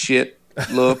 oh shit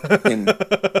look, and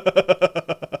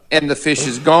the fish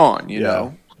is gone, you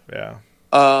know? Yeah.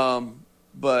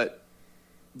 But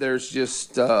there's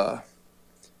just, there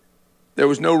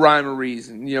was no rhyme or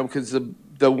reason, because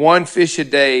the one fish a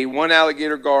day, one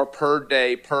alligator gar per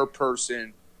day, per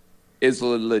person is a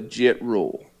legit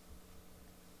rule.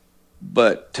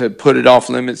 But to put it off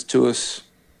limits to us,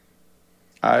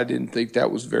 I didn't think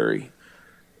that was very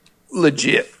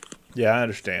legit. Yeah, I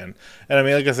understand. And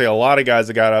like I say, a lot of guys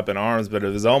that got up in arms, but it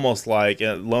was almost like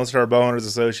Lone Star Bow-Hunters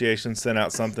Association sent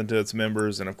out something to its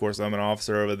members, and of course I'm an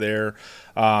officer over there.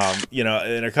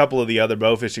 And a couple of the other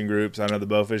bow fishing groups, I know the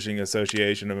Bowfishing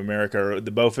Association of America, or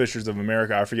the Bowfishers of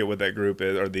America, I forget what that group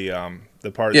is, or the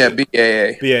part. Yeah,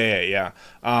 BAA. BAA, yeah.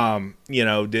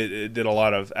 Did a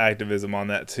lot of activism on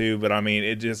that too, but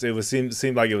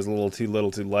seemed like it was a little too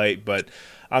late, but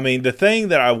the thing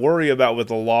that I worry about with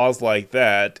the laws like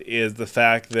that is the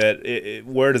fact that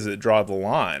where does it draw the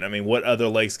line? What other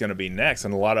lake's going to be next?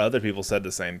 And a lot of other people said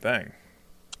the same thing.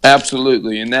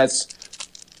 Absolutely, and that's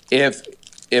if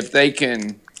they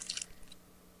can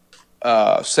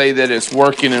say that it's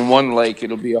working in one lake,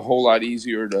 it'll be a whole lot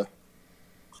easier to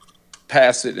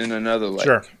pass it in another lake.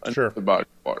 Sure. Body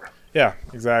of water. Yeah,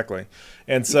 exactly.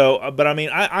 And so, but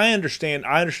I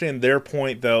understand their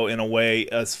point though, in a way,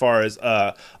 as far as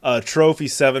a trophy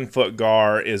 7-foot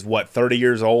gar is what, 30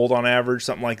 years old on average,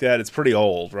 something like that. It's pretty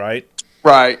old, right?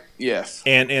 Right. Yes.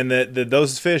 And that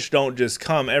those fish don't just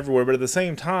come everywhere, but at the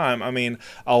same time,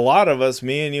 a lot of us,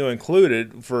 me and you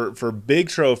included, for big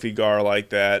trophy gar like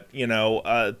that,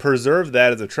 preserve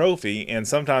that as a trophy and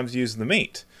sometimes use the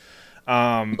meat.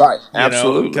 Right,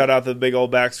 absolutely. Cut out the big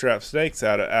old backstrap steaks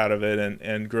out of it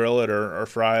and grill it or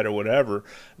fry it or whatever.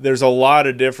 There's a lot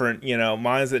of different,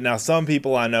 minds that now some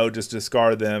people I know just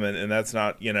discard them, and that's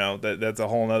not, that's a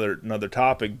whole another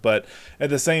topic. But at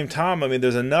the same time,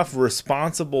 there's enough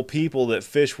responsible people that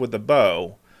fish with a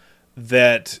bow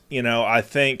that I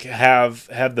think have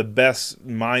the best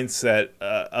mindset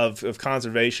of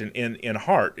conservation in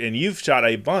heart. And you've shot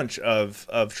a bunch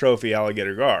of trophy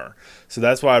alligator gar, so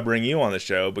that's why I bring you on the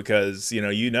show, because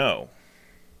Yeah,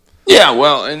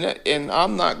 well, and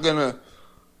I'm not gonna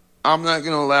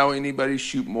allow anybody to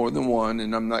shoot more than one,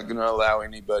 and I'm not gonna allow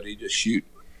anybody to shoot.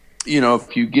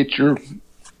 If you get your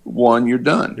one, you're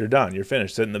done. You're done. You're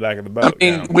finished. Sit in the back of the boat.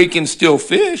 We can still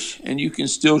fish, and you can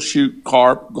still shoot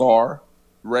carp, gar,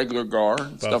 regular gar,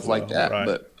 and stuff like that. Right.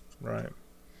 But right.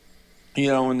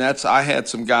 And I had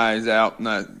some guys out,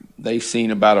 and they seen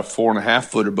about a 4.5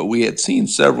 footer, but we had seen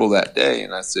several that day,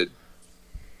 and I said,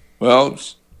 "Well,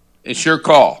 it's your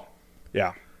call.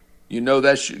 Yeah. You can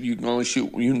only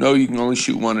shoot. You can only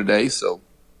shoot one a day, so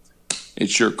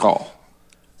it's your call."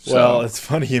 Well, it's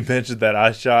funny you mentioned that.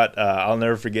 I shot. I'll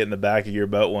never forget, in the back of your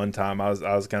boat one time. I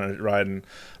was kind of riding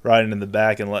in the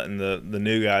back and letting the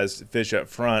new guys fish up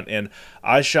front, and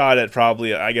I shot at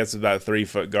probably, I guess, about a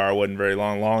 3-foot gar. Wasn't very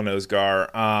long nose gar.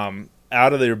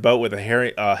 Out of their boat with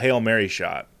a Hail Mary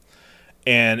shot.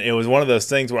 And it was one of those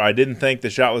things where I didn't think the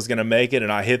shot was going to make it,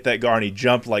 and I hit that gar, and he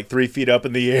jumped like 3 feet up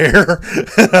in the air.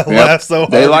 I laughed so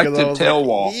hard. They like to tail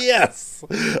walk. Yes,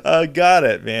 got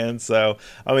it, man. So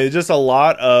just a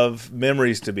lot of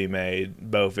memories to be made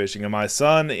bow fishing. And my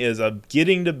son is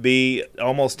getting to be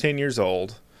almost 10 years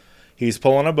old. He's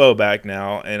pulling a bow back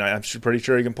now, and I'm pretty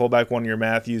sure he can pull back one of your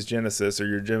Matthews Genesis or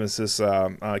your Genesis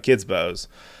kids bows.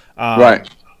 Right.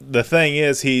 The thing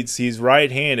is, he's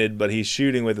right-handed, but he's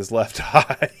shooting with his left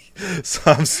eye, so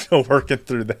I'm still working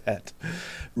through that.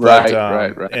 But,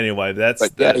 right. Anyway,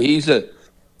 he's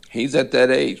at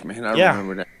that age, man. I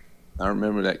remember that. I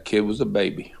remember that kid was a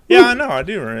baby. Yeah, I know. I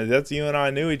do remember. That's you and I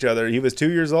knew each other. He was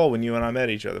 2 years old when you and I met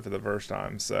each other for the first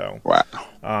time. So wow.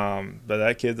 But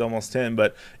that kid's almost 10.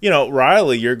 But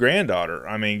Riley, your granddaughter.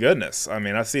 I mean, goodness. I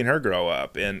mean, I've seen her grow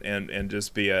up and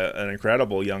just be an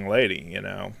incredible young lady.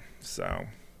 So.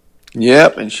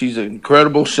 Yep, and she's an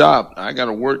incredible shot. I got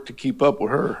to work to keep up with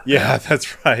her. Yeah,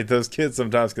 that's right. Those kids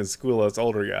sometimes can school us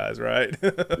older guys, right?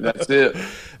 That's it.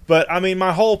 But, I mean,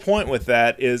 my whole point with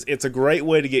that is it's a great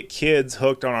way to get kids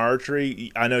hooked on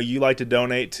archery. I know you like to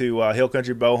donate to Hill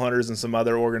Country Bow Hunters and some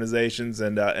other organizations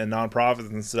and nonprofits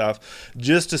and stuff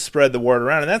just to spread the word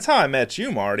around. And that's how I met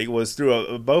you, Marty, was through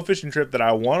a bow fishing trip that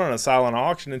I won on a silent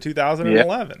auction in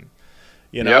 2011.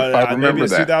 Yep. I remember maybe it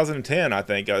was that. 2010, I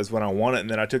think, is when I won it, and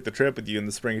then I took the trip with you in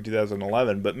the spring of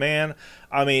 2011. But, man,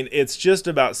 I mean, it's just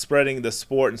about spreading the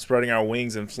sport and spreading our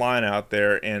wings and flying out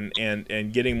there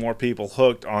and getting more people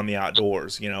hooked on the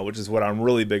outdoors, which is what I'm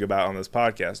really big about on this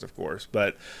podcast, of course.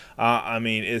 But, I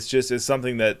mean, it's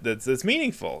something that's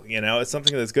meaningful, It's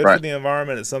something that's good for the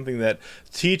environment. It's something that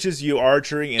teaches you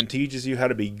archery and teaches you how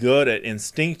to be good at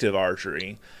instinctive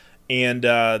archery. And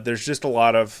there's just a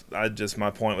lot of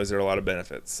my point was there are a lot of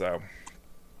benefits. So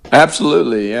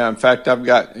absolutely, yeah. In fact, I've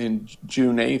got in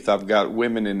June 8th, I've got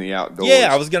Women in the Outdoors. Yeah,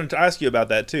 I was going to ask you about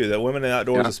that too. That Women in the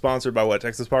Outdoors is sponsored by what,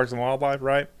 Texas Parks and Wildlife,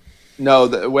 right? No,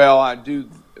 I do.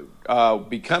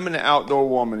 Becoming an Outdoor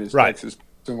Woman is Texas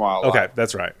Parks and Wildlife. Okay,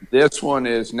 that's right. This one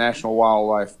is National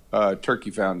Wildlife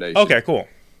Turkey Foundation. Okay, cool.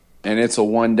 And it's a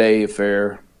one-day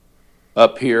affair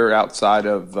up here outside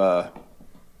of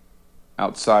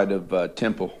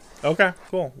Temple. Okay,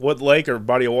 cool. What lake or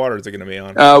body of water is it going to be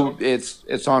on?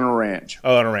 It's on a ranch.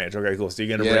 Oh, on a ranch. Okay, cool. So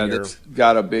you're going to bring your... it's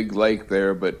got a big lake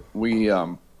there, but we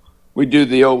do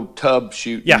the old tub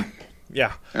shooting.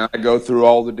 Yeah. And I go through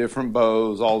all the different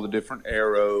bows, all the different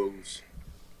arrows,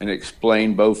 and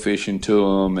explain bow fishing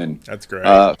to them. And that's great.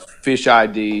 Fish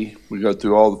ID. We go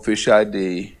through all the fish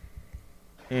ID.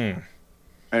 And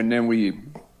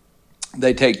then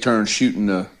they take turns shooting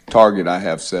the target I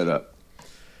have set up.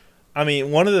 I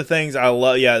mean, one of the things I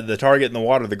love, the target in the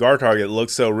water, the gar target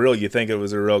looks so real, you think it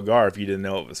was a real gar if you didn't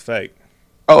know it was fake.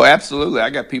 Oh, absolutely. I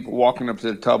got people walking up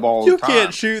to the tub all the time. You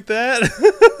can't shoot that.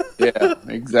 Yeah,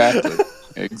 exactly.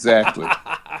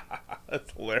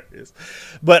 That's hilarious.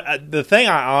 But the thing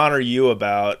I honor you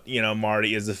about,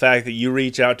 Marty, is the fact that you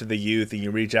reach out to the youth and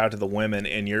you reach out to the women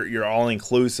and you're all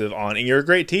inclusive and you're a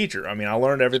great teacher. I mean, I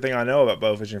learned everything I know about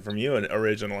bow fishing from you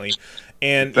originally.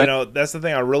 And, that's the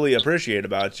thing I really appreciate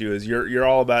about you is you're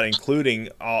all about including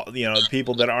all,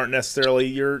 people that aren't necessarily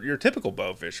your typical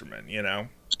bow fishermen,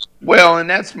 Well, and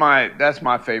that's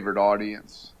my favorite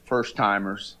audience, first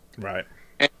timers. Right.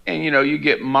 And you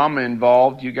get mama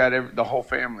involved, you got the whole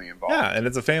family involved. Yeah, and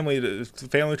it's a family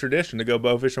tradition to go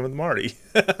bow fishing with Marty.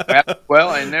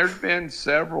 Well, and there's been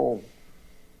several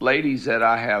ladies that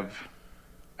I have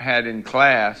had in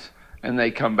class, and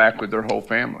they come back with their whole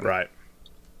family. Right.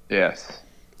 Yes.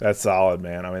 That's solid,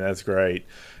 man. I mean, that's great.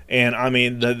 And I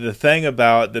mean, the thing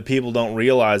about that people don't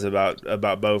realize about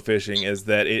bow fishing is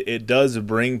that it does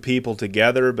bring people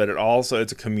together, but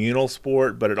it's a communal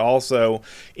sport, but it also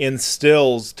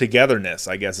instills togetherness,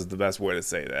 I guess is the best way to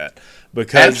say that,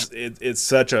 because it's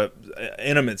such a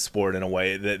intimate sport in a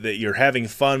way that you're having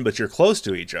fun, but you're close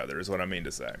to each other is what I mean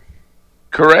to say.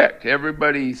 Correct.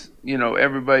 Everybody's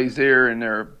there and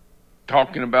they're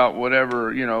talking about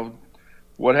whatever,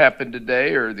 what happened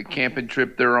today or the camping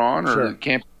trip they're on or the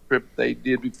camping trip they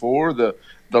did before, the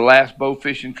last bow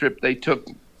fishing trip they took,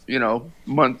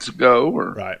 months ago,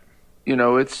 or right.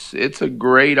 It's a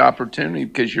great opportunity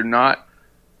because you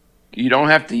don't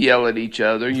have to yell at each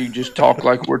other. You just talk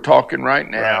like we're talking right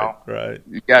now. Right.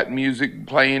 You got music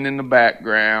playing in the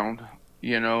background,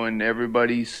 and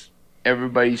everybody's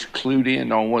clued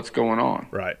in on what's going on.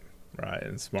 Right,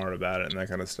 and smart about it and that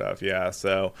kind of stuff. Yeah,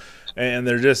 so, and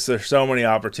there's so many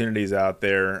opportunities out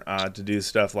there to do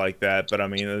stuff like that. But I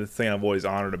mean, the thing I've always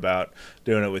honored about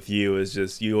doing it with you is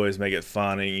just you always make it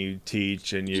fun and you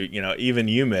teach and even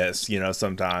you miss,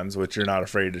 sometimes, which you're not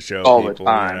afraid to show all people.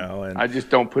 The time. And I just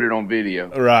don't put it on video.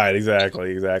 Right,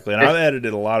 exactly. And I've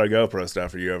edited a lot of GoPro stuff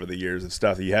for you over the years of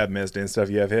stuff that you have missed and stuff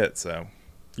you have hit. So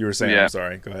you were saying, I'm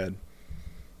sorry, go aahead.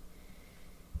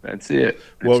 That's it.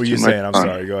 What were you saying? I'm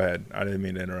sorry. Go ahead. I didn't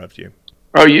mean to interrupt you.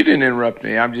 Oh, you didn't interrupt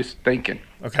me. I'm just thinking.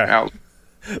 Okay.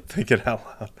 Thinking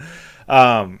out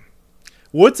loud.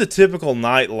 What's a typical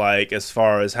night like as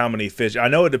far as how many fish? I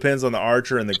know it depends on the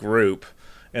archer and the group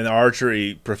and the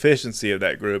archery proficiency of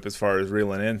that group as far as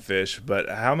reeling in fish, but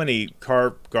how many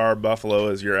carp, gar, buffalo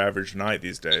is your average night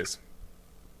these days?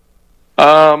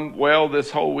 Well,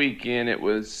 this whole weekend it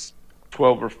was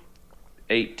 12 or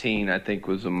 18, I think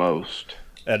was the most.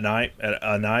 At night? At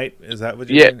a night? Is that what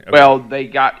you Yeah, mean? Okay. well, they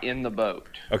got in the boat.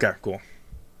 Okay, cool.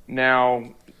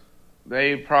 Now,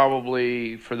 they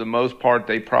probably, for the most part,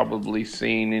 they probably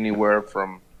seen anywhere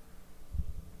from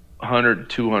 100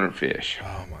 to 200 fish.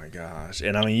 Oh my gosh!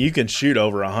 And I mean, you can shoot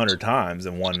over 100 times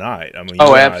in one night. I mean, Oh,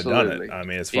 you and I have done absolutely. it. I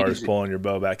mean, as far as Easy. pulling your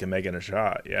bow back and making a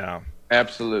shot, yeah.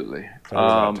 Absolutely. Talk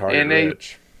about target And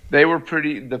rich. they were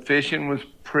pretty. The fishing was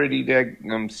pretty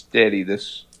steady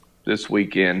this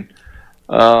weekend.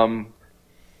 The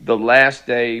last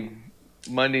day,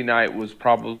 Monday night, was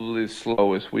probably the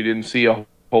slowest. We didn't see a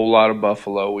whole lot of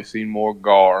buffalo. We seen more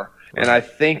gar, and I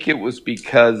think it was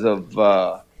because of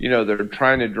they're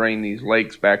trying to drain these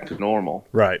lakes back to normal.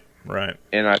 Right, right.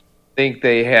 And I think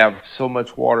they have so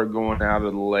much water going out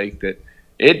of the lake that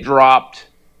it dropped.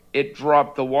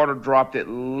 The water dropped at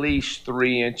least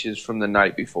 3 inches from the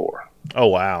night before. Oh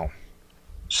wow.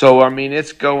 So I mean,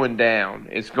 it's going down.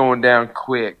 It's going down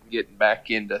quick, getting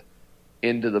back into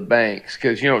the banks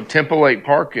because Temple Lake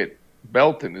Park at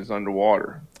Belton is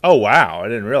underwater. Oh wow! I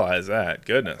didn't realize that.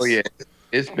 Goodness. Oh yeah,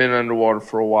 it's been underwater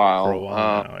for a while. For a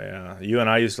while now, yeah. You and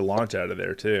I used to launch out of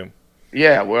there too.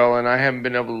 Yeah, well, and I haven't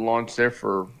been able to launch there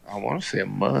for I want to say a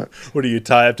month. What do you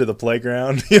tie up to the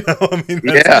playground? I mean,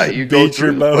 yeah, you go beach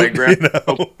through your the boat.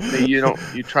 playground.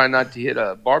 You try not to hit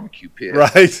a barbecue pit.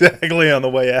 Right, exactly on the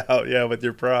way out. Yeah, with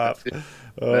your prop.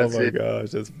 Oh That's my it.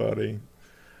 gosh, that's funny.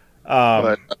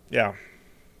 But Yeah.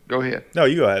 go ahead. No,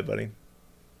 you go ahead, buddy.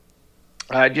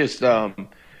 I just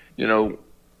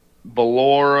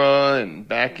Ballora and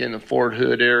back in the Fort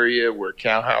Hood area where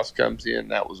Cowhouse comes in,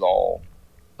 that was all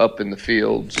up in the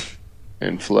fields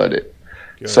and flooded.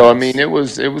 Goodness. So I mean, it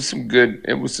was some good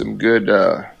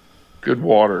good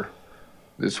water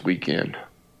this weekend.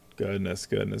 Goodness.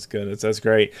 That's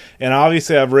great. And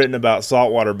obviously I've written about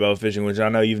saltwater bow fishing, which I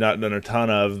know you've not done a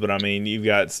ton of, but I mean, you've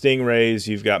got stingrays,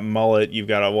 you've got mullet, you've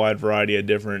got a wide variety of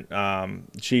different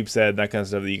sheep's head, that kind of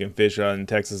stuff that you can fish on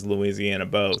Texas, Louisiana,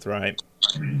 both, right?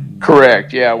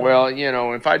 Correct. Yeah. Well,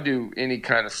 if I do any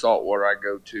kind of saltwater, I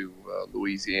go to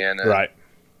Louisiana. Right.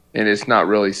 And it's not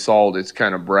really salt; it's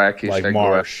kind of brackish. Like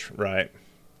marsh, right?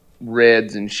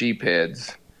 Reds and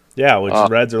sheepheads. Yeah, which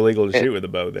reds are legal to shoot with a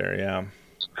bow there. Yeah.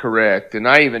 Correct. And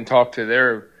I even talked to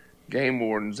their game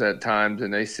wardens at times,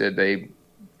 and they said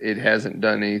it hasn't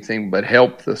done anything but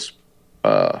help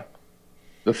the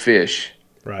fish.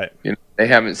 Right. They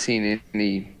haven't seen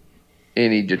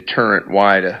any deterrent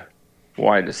why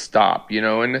to stop.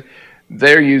 And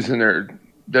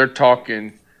they're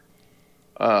talking.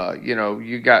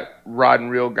 You got rod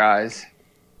and reel guys.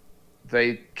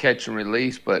 They catch and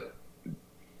release, but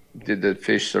did the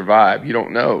fish survive? You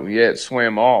don't know. Yeah, it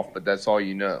swam off, but that's all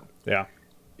you know. Yeah.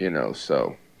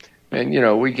 So,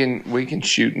 and we can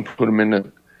shoot and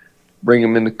bring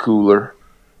them in the cooler.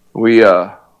 We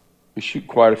shoot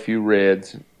quite a few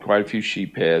reds, quite a few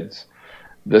sheepheads.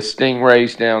 The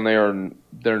stingrays down there,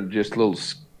 they're just little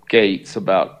skates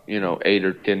about 8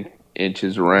 or 10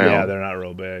 inches around. Yeah, they're not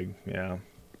real big. Yeah.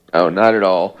 Oh, not at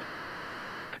all.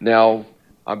 Now,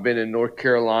 I've been in North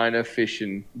Carolina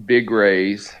fishing big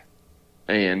rays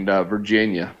and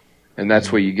Virginia, and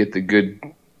that's where you get the good,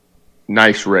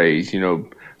 nice rays,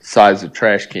 size of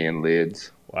trash can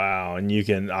lids. Wow, and you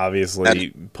can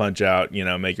obviously punch out,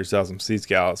 make yourself some sea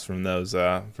scallops from those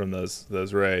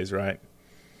rays, right?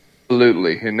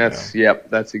 Absolutely, and that's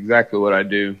exactly what I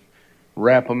do.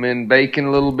 Wrap them in bacon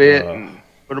a little bit and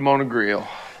put them on a grill.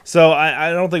 So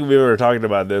I don't think we were talking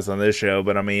about this on this show,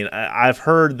 but I mean I've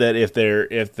heard that if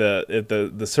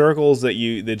the circles that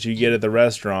you get at the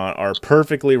restaurant are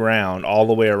perfectly round all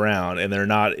the way around and they're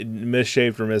not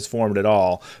misshaped or misformed at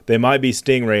all, they might be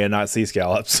stingray and not sea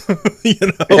scallops. Yeah,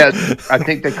 I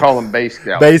think they call them bay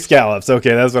scallops. Bay scallops.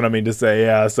 Okay, that's what I mean to say.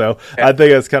 Yeah. So I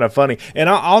think that's kind of funny, and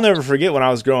I'll never forget when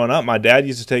I was growing up. My dad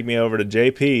used to take me over to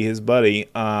JP, his buddy,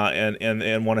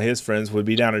 and one of his friends would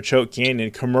be down at Choke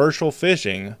Canyon commercial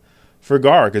fishing for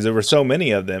gar because there were so many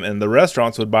of them, and the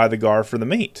restaurants would buy the gar for the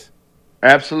meat.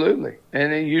 Absolutely,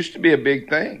 and it used to be a big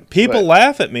thing. People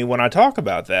laugh at me when I talk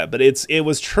about that, but it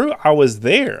was true. I was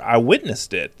there. I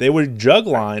witnessed it. They would jug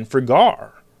line for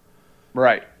gar.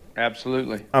 Right.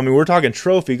 Absolutely. I mean, we're talking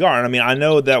trophy gar. And I mean, I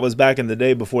know that was back in the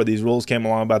day before these rules came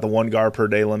along about the 1 gar per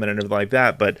day limit and everything like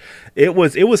that, but it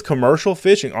was commercial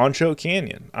fishing on Choke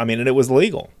Canyon. I mean, and it was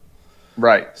legal.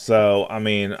 Right. So, I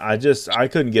mean, I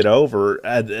couldn't get over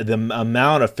the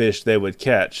amount of fish they would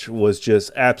catch was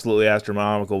just absolutely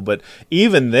astronomical. But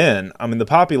even then, I mean, the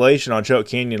population on Choke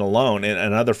Canyon alone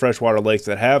and other freshwater lakes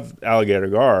that have alligator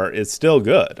gar is still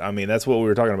good. I mean, that's what we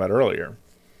were talking about earlier.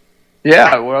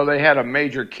 Yeah, well, they had a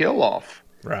major kill-off.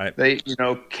 Right. They, it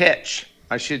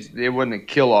wasn't a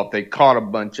kill-off. They caught a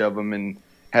bunch of them and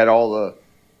had all the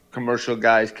commercial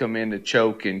guys come in to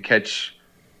choke and catch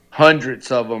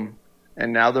hundreds of them.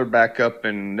 And now they're back up,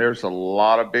 and there's a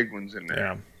lot of big ones in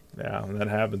there. Yeah, that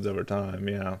happens over time.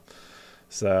 Yeah,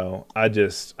 so I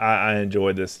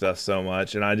enjoy this stuff so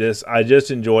much, and I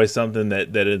just enjoy something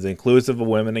that is inclusive of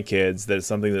women and kids. That's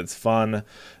something that's fun,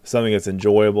 something that's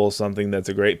enjoyable, something that's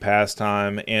a great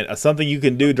pastime, and something you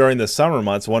can do during the summer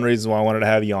months. One reason why I wanted to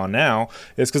have you on now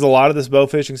is because a lot of this bow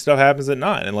fishing stuff happens at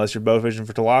night, unless you're bow fishing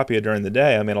for tilapia during the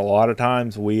day. I mean, a lot of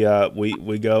times we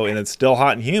go and it's still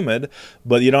hot and humid,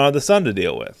 but you don't have the sun to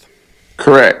deal with.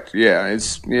 Correct. Yeah,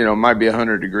 it's it might be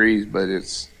 100 degrees, but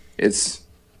it's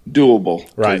doable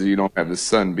because you don't have the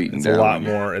sun beating down.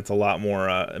 It's a lot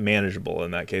more manageable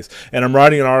in that case. And I'm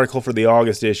writing an article for the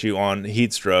August issue on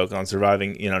heat stroke, on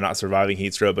surviving, not surviving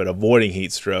heat stroke, but avoiding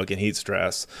heat stroke and heat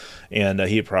stress and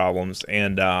heat problems.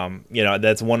 And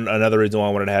that's another reason why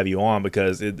I wanted to have you on,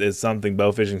 because it's something,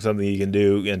 bow fishing, something you can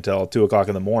do until 2:00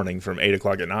 in the morning from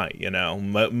 8:00 at night.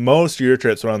 Most of your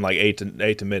trips run like 8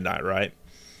 to midnight, right?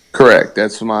 Correct.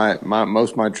 That's my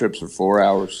most of my trips are 4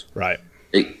 hours. Right.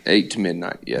 8 to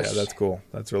midnight. Yes. Yeah, that's cool.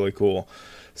 That's really cool.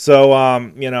 So, I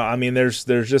mean, there's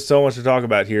just so much to talk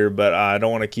about here, but I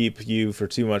don't want to keep you for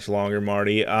too much longer,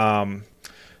 Marty. How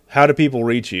do people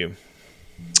reach you?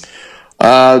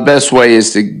 The best way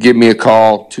is to give me a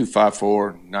call,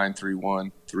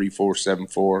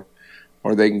 254-931-3474, or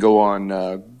they can go on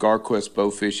Garquest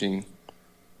Bowfishing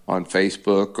on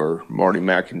Facebook, or Marty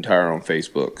McIntyre on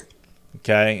Facebook.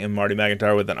 Okay, and Marty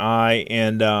McIntyre with an I.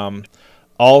 And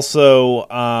also,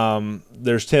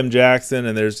 there's Tim Jackson,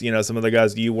 and there's some other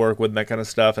guys you work with and that kind of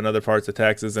stuff in other parts of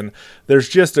Texas. And there's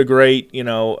just a great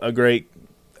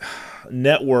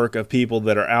network of people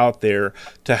that are out there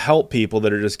to help people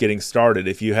that are just getting started.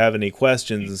 If you have any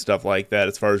questions and stuff like that,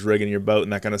 as far as rigging your boat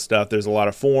and that kind of stuff, there's a lot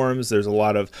of forums, there's a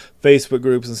lot of Facebook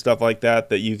groups and stuff like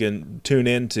that you can tune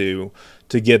into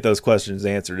to get those questions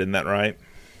answered. Isn't that right?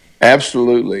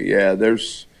 Absolutely, yeah.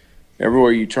 There's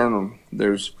everywhere you turn them,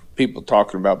 there's people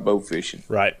talking about bow fishing.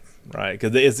 Right.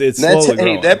 Because it's slowly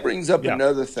growing. Hey, that brings up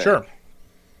another thing. Sure.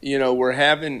 We're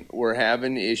having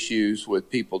issues with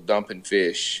people dumping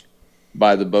fish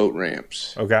by the boat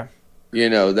ramps. Okay.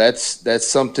 That's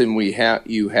something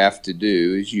you have to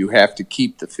do, is you have to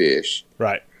keep the fish.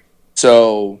 Right.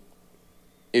 So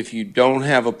if you don't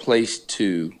have a place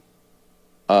to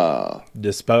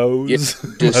dispose of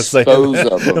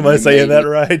them. Am I saying that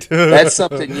right? That's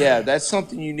something. Yeah, that's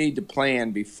something you need to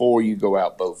plan before you go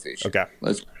out bow fishing. Okay,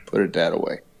 let's put it that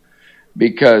way,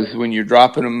 because when you're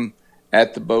dropping them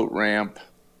at the boat ramp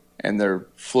and they're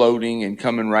floating and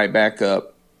coming right back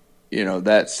up,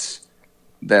 that's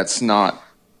not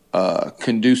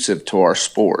conducive to our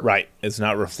sport. Right, it's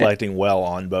not reflecting well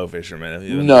on bow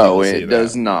fishermen. No, it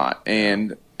does not.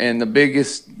 And the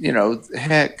biggest,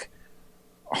 heck.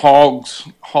 Hogs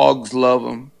love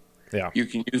them. Yeah, you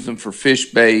can use them for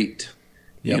fish bait,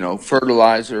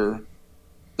 fertilizer.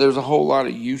 There's a whole lot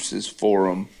of uses for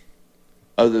them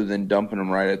other than dumping them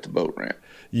right at the boat ramp.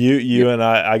 And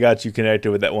I got you connected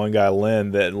with that one guy,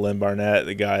 Lynn Barnett,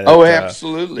 the guy.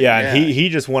 Absolutely. And he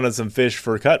just wanted some fish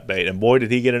for cut bait, and boy,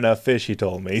 did he get enough fish. He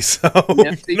told me so.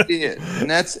 Yes, he did, and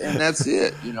that's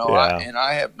it.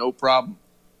 I have no problem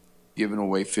giving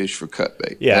away fish for cut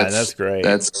bait. Yeah, that's great.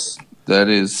 That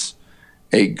is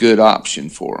a good option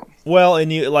for them. Well,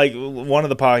 and one of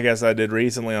the podcasts I did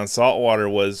recently on saltwater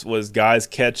was guys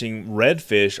catching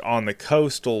redfish on the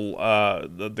coastal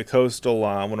the coastal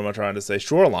what am I trying to say,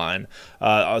 shoreline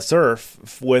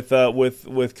surf with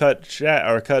cut shad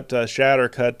or cut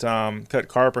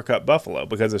carp or cut buffalo,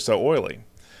 because they're so oily.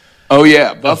 Oh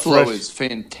yeah, buffalo is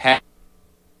fantastic.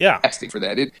 Yeah, for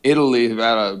that. It'll leave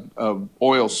out a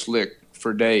oil slick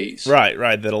for days.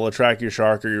 Right. That'll attract your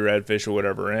shark or your redfish or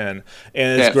whatever in,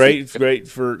 and it's great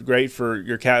for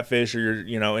your catfish or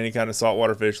your any kind of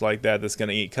saltwater fish like that that's going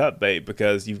to eat cut bait,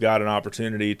 because you've got an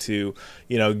opportunity to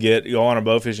go on a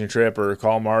bow fishing trip or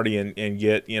call Marty and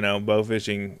get bow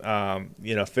fishing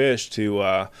fish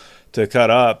to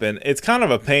cut up. And it's kind of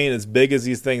a pain as big as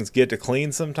these things get to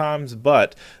clean sometimes,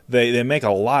 but they make a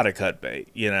lot of cut bait,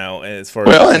 as far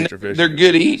as fish. They're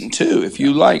good eating too if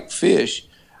you like fish.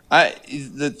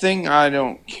 The thing I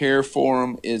don't care for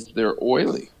them is they're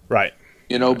oily. Right.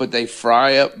 But they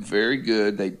fry up very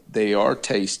good. They are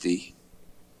tasty.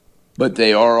 but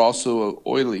they are also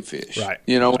oily fish. Right.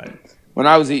 You know, Right. when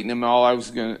I was eating them, all I was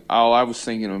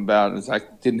thinking about is I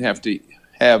didn't have to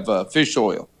have fish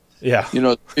oil. Yeah. You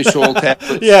know, fish oil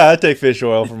tablets. Yeah, I take fish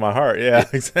oil for my heart. Yeah,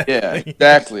 exactly. Yeah,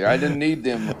 exactly. I didn't need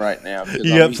them right now.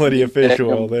 You got plenty of fish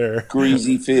oil there.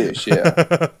 Greasy fish,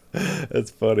 yeah. That's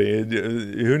funny.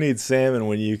 Who needs salmon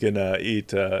when you can eat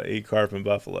carp and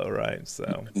buffalo, right?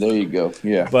 So there you go.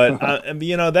 Yeah. But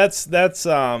that's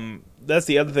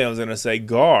the other thing I was going to say.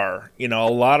 Gar. A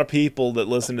lot of people that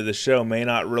listen to the show may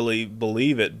not really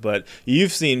believe it, but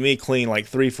you've seen me clean like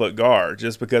 3-foot gar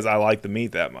just because I like the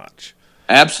meat that much.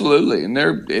 Absolutely, and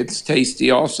it's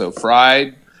tasty also,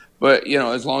 fried. But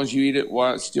as long as you eat it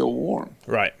while it's still warm.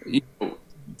 Right.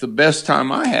 The best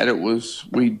time I had it was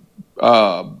we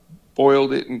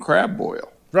boiled it in crab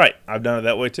boil. Right, I've done it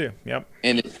that way too. Yep.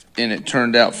 And it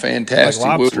turned out fantastic.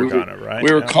 Like lobster kind of, right?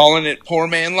 We were calling it poor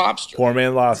man lobster. Poor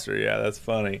man lobster. Yeah, that's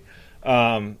funny.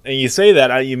 And you say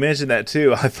that you mentioned that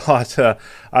too. I thought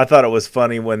it was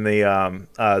funny when the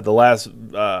last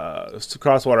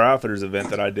Crosswater Outfitters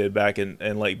event that I did back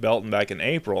in Lake Belton back in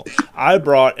April. I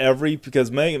brought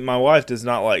because my wife does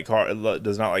not like gar.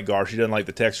 She doesn't like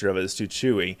the texture of it. It's too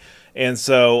chewy. And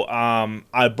so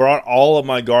I brought all of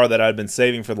my gar that I'd been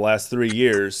saving for the last 3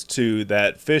 years to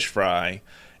that fish fry.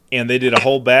 And they did a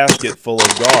whole basket full of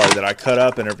gar that I cut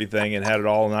up and everything and had it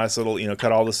all nice little,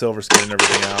 cut all the silver skin and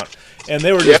everything out. And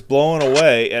they were just blown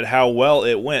away at how well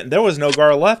it went. There was no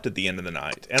gar left at the end of the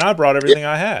night. And I brought everything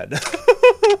I had.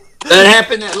 That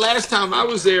happened that last time I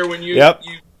was there when you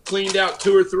cleaned out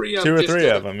 2 or 3 of them. 2 or 3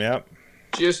 of them, yep.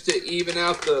 Just to even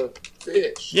out the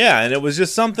fish. Yeah, and it was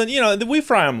just something, we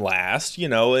fry them last,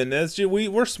 and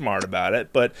we're smart about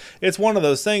it, but it's one of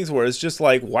those things where it's just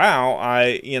like, wow,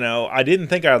 I didn't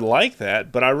think I'd like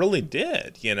that, but I really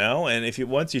did, and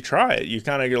once you try it,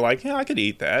 you're like, yeah, I could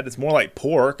eat that. It's more like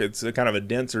pork. It's kind of a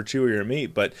denser, chewier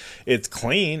meat, but it's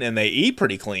clean, and they eat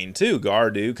pretty clean too.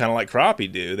 Gar do, kind of like crappie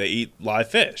do. They eat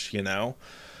live fish,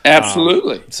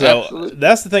 Absolutely. Absolutely.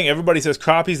 That's the thing. Everybody says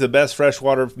crappies the best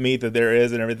freshwater meat that there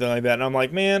is and everything like that. And I'm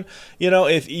like, man,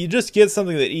 if you just get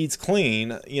something that eats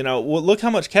clean, look how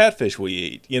much catfish we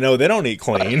eat. They don't eat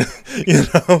clean,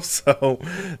 so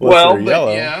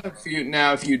yeah,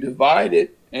 if you divide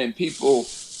it and people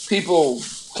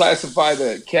classify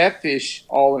the catfish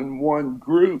all in one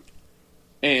group,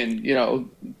 and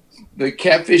the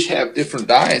catfish have different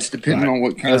diets depending on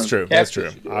what kind of catfish. That's true.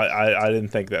 I didn't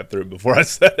think that through before I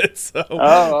said it. So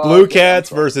blue cats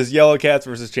versus yellow cats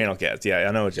versus channel cats. Yeah,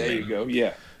 I know what you mean. There you go.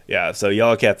 Yeah. Yeah, so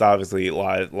yellow cats obviously eat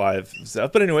live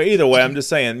stuff. But anyway, either way, I'm just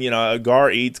saying, a gar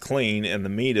eats clean and the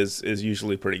meat is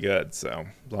usually pretty good. So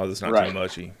as long as it's not too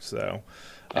mushy. So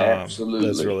absolutely.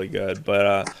 That's really good.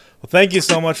 But well, thank you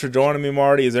so much for joining me,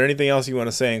 Marty. Is there anything else you want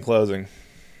to say in closing?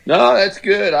 No, that's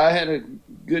good. I had a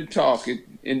good talk.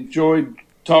 Enjoyed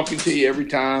talking to you every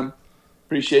time.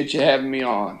 Appreciate you having me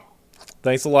on.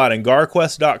 Thanks a lot. And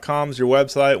garquest.com is your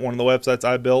website, one of the websites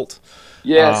I built.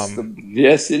 Yes,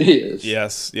 yes, it is.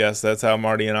 Yes, that's how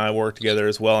Marty and I work together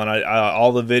as well. And I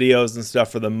all the videos and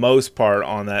stuff for the most part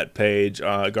on that page,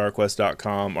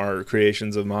 garquest.com, are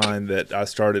creations of mine that I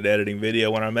started editing video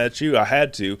when I met you. I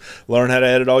had to learn how to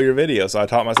edit all your videos, so I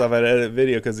taught myself how to edit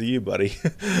video because of you, buddy.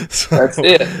 So, that's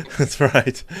it. That's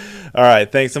right. All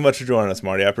right, thanks so much for joining us,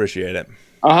 Marty. I appreciate it.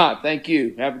 Thank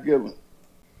you. Have a good one.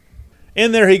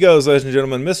 And there he goes, ladies and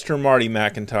gentlemen, Mr. Marty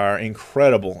McIntyre.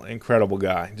 Incredible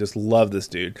guy. Just love this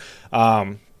dude.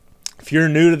 If you're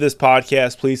new to this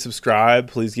podcast, please subscribe.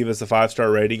 Please give us a 5-star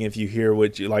rating if you hear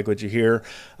what you hear.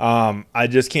 I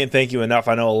just can't thank you enough.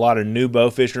 I know a lot of new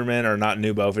bow fishermen, or not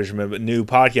new bow fishermen, but new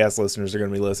podcast listeners are going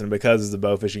to be listening because it's a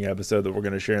bow fishing episode that we're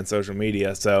going to share on social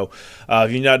media. So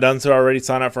if you've not done so already,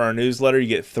 sign up for our newsletter. You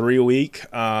get 3 a week.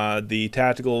 The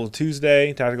Tactical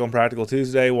and Practical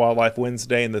Tuesday, Wildlife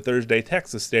Wednesday, and the Thursday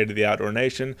Texas State of the Outdoor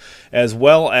Nation, as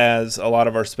well as a lot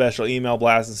of our special email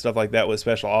blasts and stuff like that with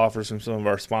special offers from some of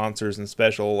our sponsors and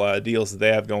special deals that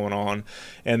they have going on.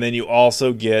 And then you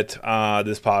also get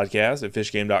this podcast at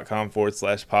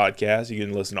fishgame.com/podcast. You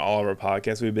can listen to all of our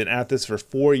podcasts. We've been at this for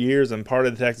 4 years. I'm part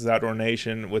of the Texas Outdoor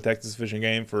Nation with Texas Fishing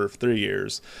Game for 3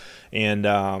 years. And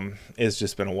it's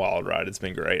just been a wild ride. It's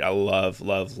been great. I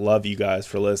love you guys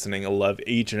for listening. I love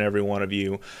each and every one of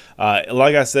you.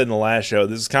 Like I said in the last show,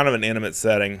 this is kind of an intimate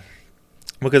setting.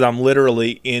 because I'm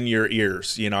literally in your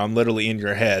ears, I'm literally in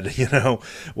your head,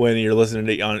 when you're listening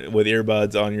to with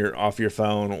earbuds off your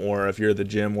phone, or if you're at the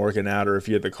gym working out, or if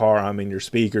you're at the car, I'm in your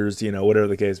speakers, whatever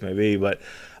the case may be. But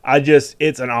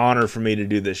it's an honor for me to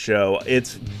do this show.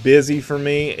 It's busy for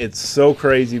me. It's so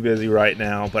crazy busy right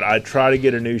now, but I try to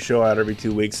get a new show out every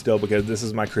 2 weeks still, because this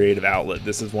is my creative outlet.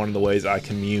 This is one of the ways I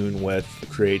commune with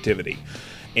creativity.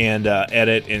 And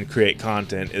edit and create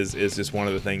content is just one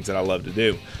of the things that I love to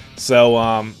do. So,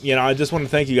 I just want to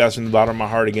thank you guys from the bottom of my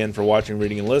heart again for watching,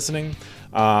 reading, and listening.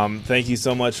 Thank you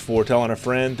so much for telling a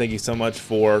friend. Thank you so much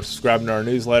for subscribing to our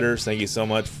newsletters. Thank you so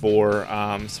much for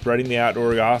spreading the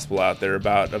outdoor gospel out there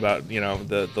about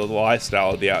the lifestyle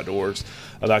of the outdoors,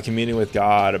 about communing with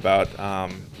God, about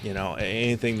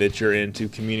anything that you're into,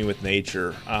 communing with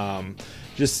nature.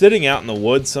 Just sitting out in the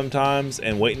woods sometimes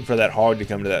and waiting for that hog to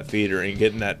come to that feeder and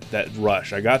getting that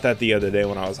rush. I got that the other day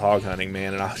when I was hog hunting,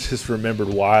 man, and I just remembered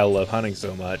why I love hunting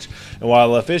so much and why I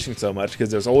love fishing so much, because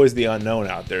there's always the unknown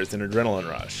out there. It's an adrenaline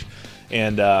rush.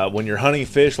 And when you're hunting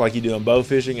fish like you do in bow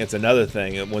fishing, it's another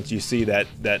thing. And once you see that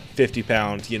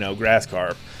 50-pound, grass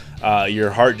carp, your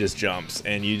heart just jumps,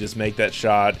 and you just make that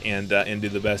shot and do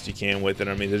the best you can with it.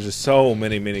 I mean, there's just so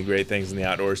many great things in the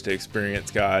outdoors to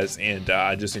experience, guys, and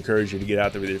I just encourage you to get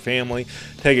out there with your family.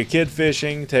 Take a kid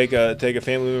fishing, take a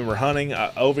family member hunting.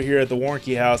 Over here at the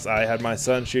Warnke house, I had my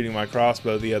son shooting my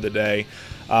crossbow the other day,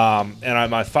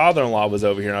 and my father-in-law was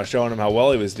over here, and I was showing him how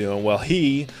well he was doing. Well,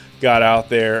 he got out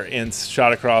there and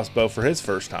shot a crossbow for his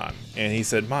first time, and he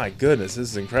said, "My goodness, this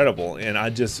is incredible." And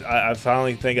I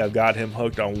finally think I've got him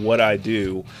hooked on what I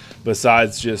do,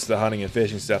 besides just the hunting and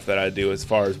fishing stuff that I do, as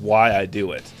far as why I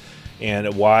do it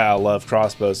and why I love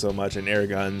crossbows so much, and air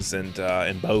guns, and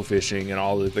bow fishing, and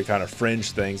all the kind of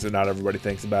fringe things that not everybody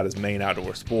thinks about as main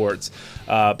outdoor sports,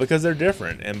 because they're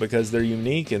different, and because they're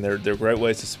unique, and they're great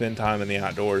ways to spend time in the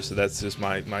outdoors. So that's just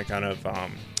my kind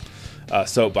of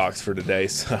soapbox for today.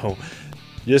 So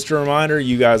just a reminder,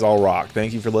 you guys all rock.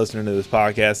 Thank you for listening to this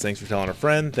podcast. Thanks for telling a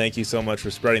friend. Thank you so much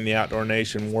for spreading the Outdoor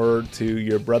Nation word to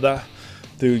your brother,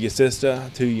 to your sister,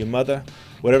 to your mother,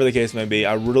 whatever the case may be.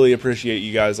 I really appreciate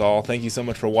you guys all. Thank you so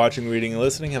much for watching, reading, and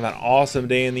listening. Have an awesome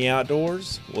day in the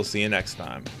outdoors. We'll see you next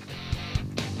time.